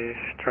Moon Bay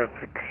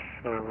traffic,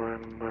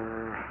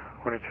 November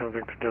 187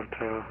 Victor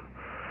Delta,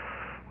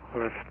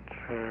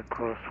 left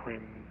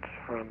crosswind,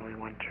 runway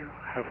 12,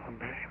 Half Moon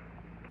Bay.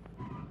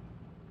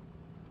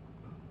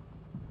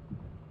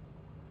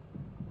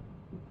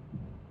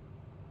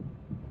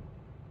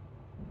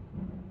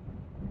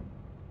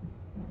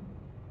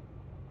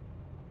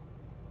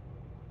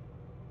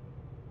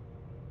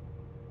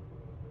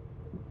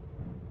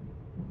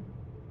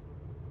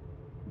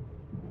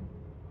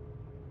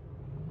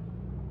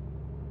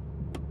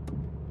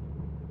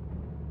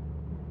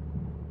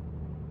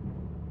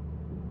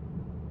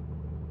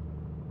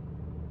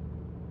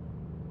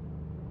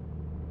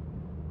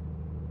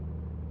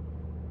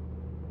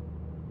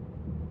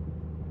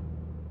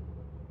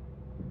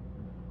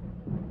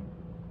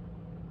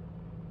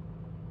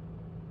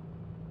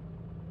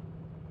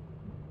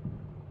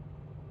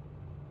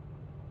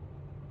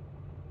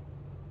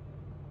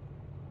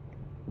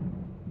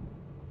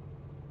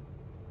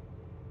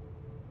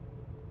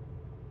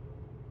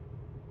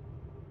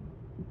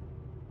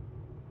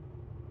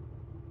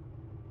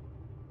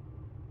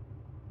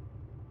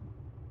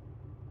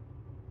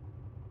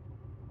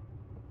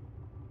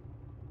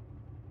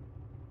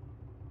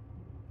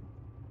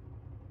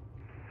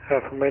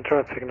 Half Moon Bay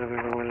traffic,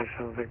 November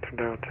 187 Victor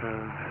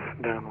Delta,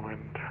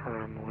 downwind,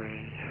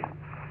 runway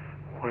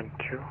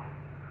 12,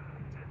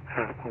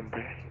 Half Moon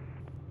Bay.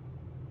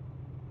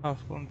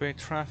 Half Moon Bay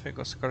traffic,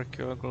 Oscar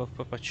Kilo Golf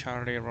Papa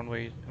Charlie,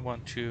 runway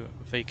 12,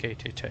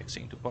 vacated,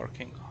 taxiing to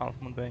parking, Half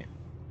Moon Bay.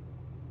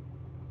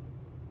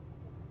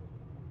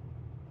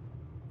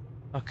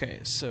 Okay,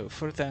 so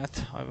for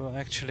that I will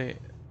actually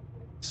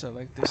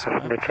select this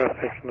Half Moon Bay map.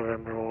 traffic,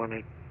 November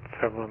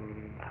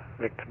 187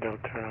 Victor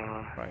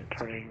Delta, Right.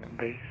 turning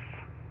base,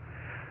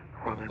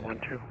 runway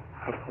 12,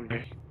 Half Moon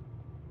Bay.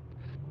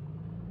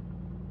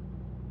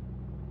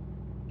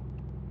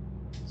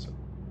 So,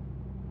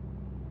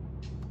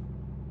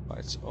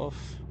 lights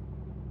off.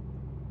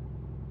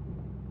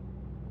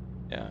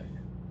 Yeah,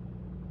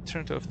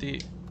 turned off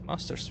the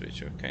master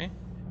switch, okay.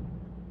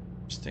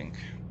 Interesting.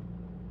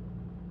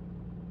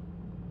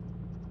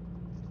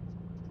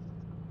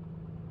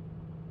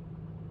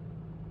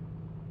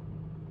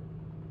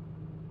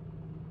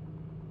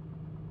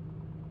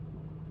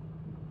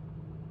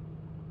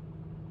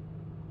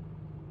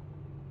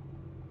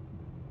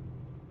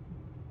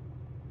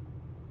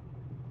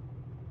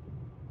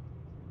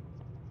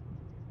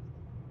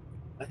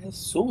 I have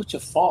so much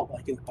of fog,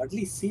 I can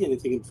hardly see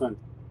anything in front.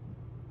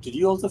 Did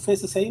you also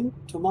face the same,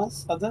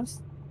 Thomas, others?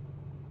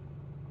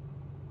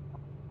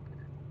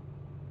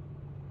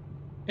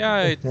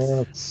 Yeah,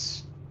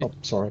 It's... Oh,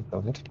 sorry, go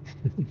ahead.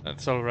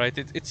 that's all right.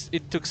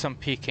 It took some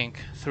peeking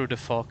through the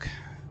fog,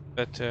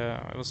 but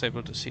I was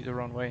able to see the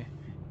runway.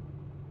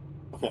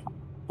 Okay.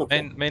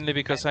 Okay. Mainly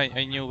because I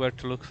knew where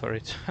to look for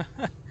it.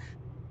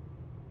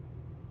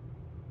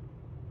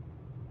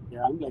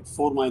 Yeah, I'm like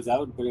 4 miles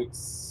out, but it's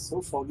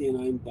so foggy and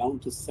I'm down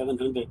to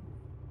 700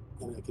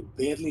 and I can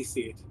barely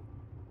see it.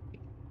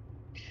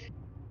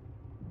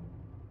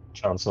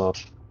 Turns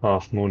out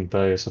Half Moon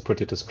Bay is a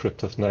pretty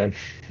descriptive name.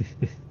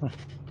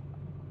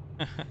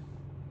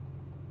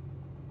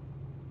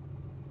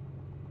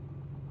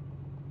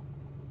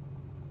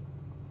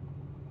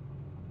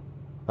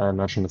 I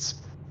imagine it's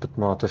a bit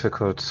more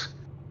difficult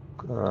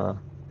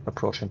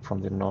approaching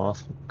from the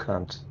north. You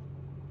can't.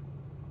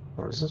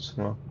 Or is it?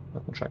 No,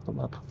 let me check the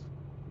map.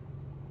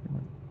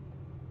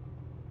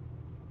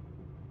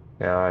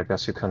 Yeah, I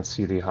guess you can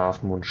see the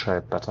half moon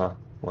shape better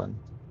when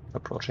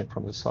approaching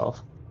from the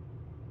south.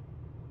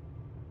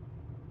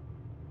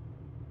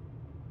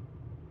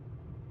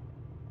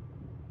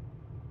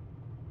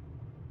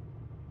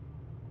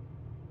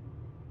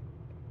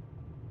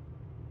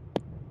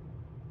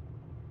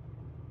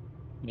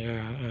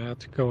 Yeah, I had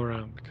to go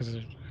around because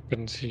I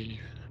couldn't see.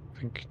 I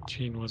think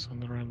Gene was on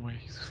the runway.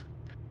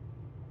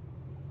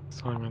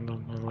 So I went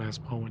on the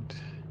last moment.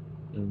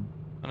 And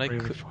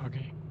Really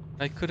foggy.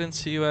 I couldn't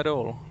see you at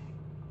all.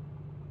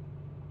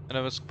 And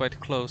I was quite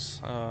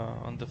close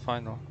on the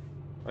final.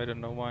 I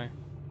don't know why.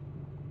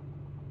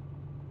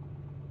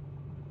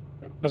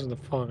 It wasn't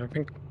the fog. I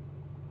think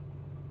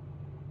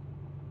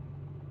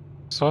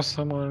saw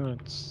someone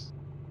at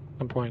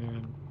some point and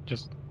then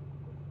just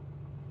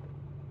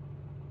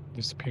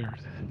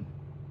disappeared.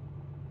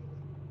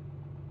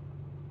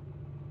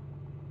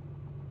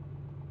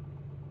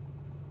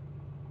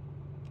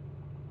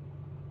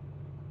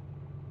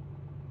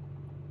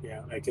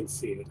 Yeah, I can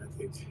see it, I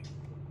think.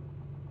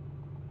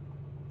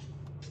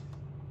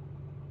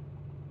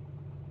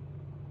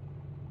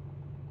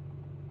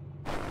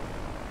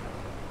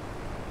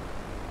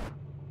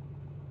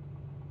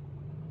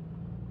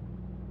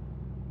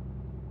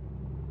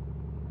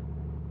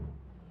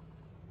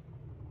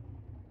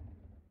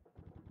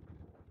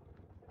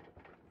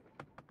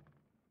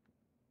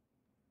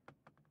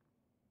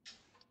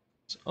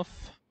 It's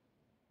off.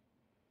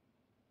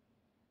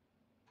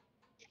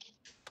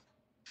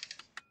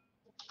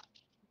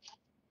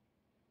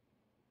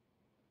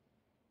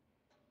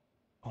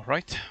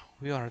 Alright,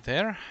 we are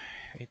there.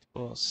 It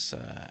was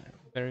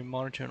very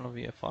marginal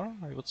VFR,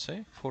 I would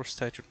say. 4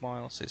 statute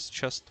miles is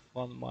just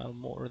 1 mile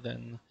more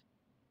than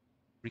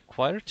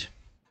required.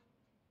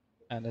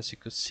 And as you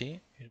could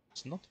see, it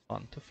was not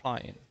fun to fly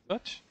in.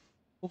 But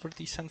over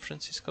the San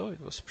Francisco,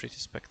 it was pretty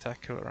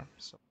spectacular.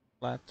 So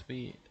glad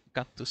we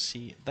got to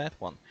see that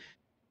one.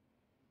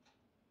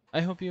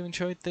 I hope you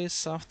enjoyed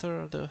this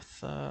after the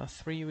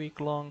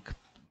 3-week-long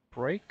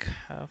break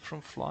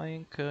from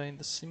flying in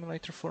the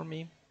simulator for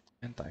me.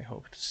 And I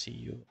hope to see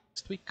you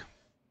next week.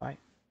 Bye.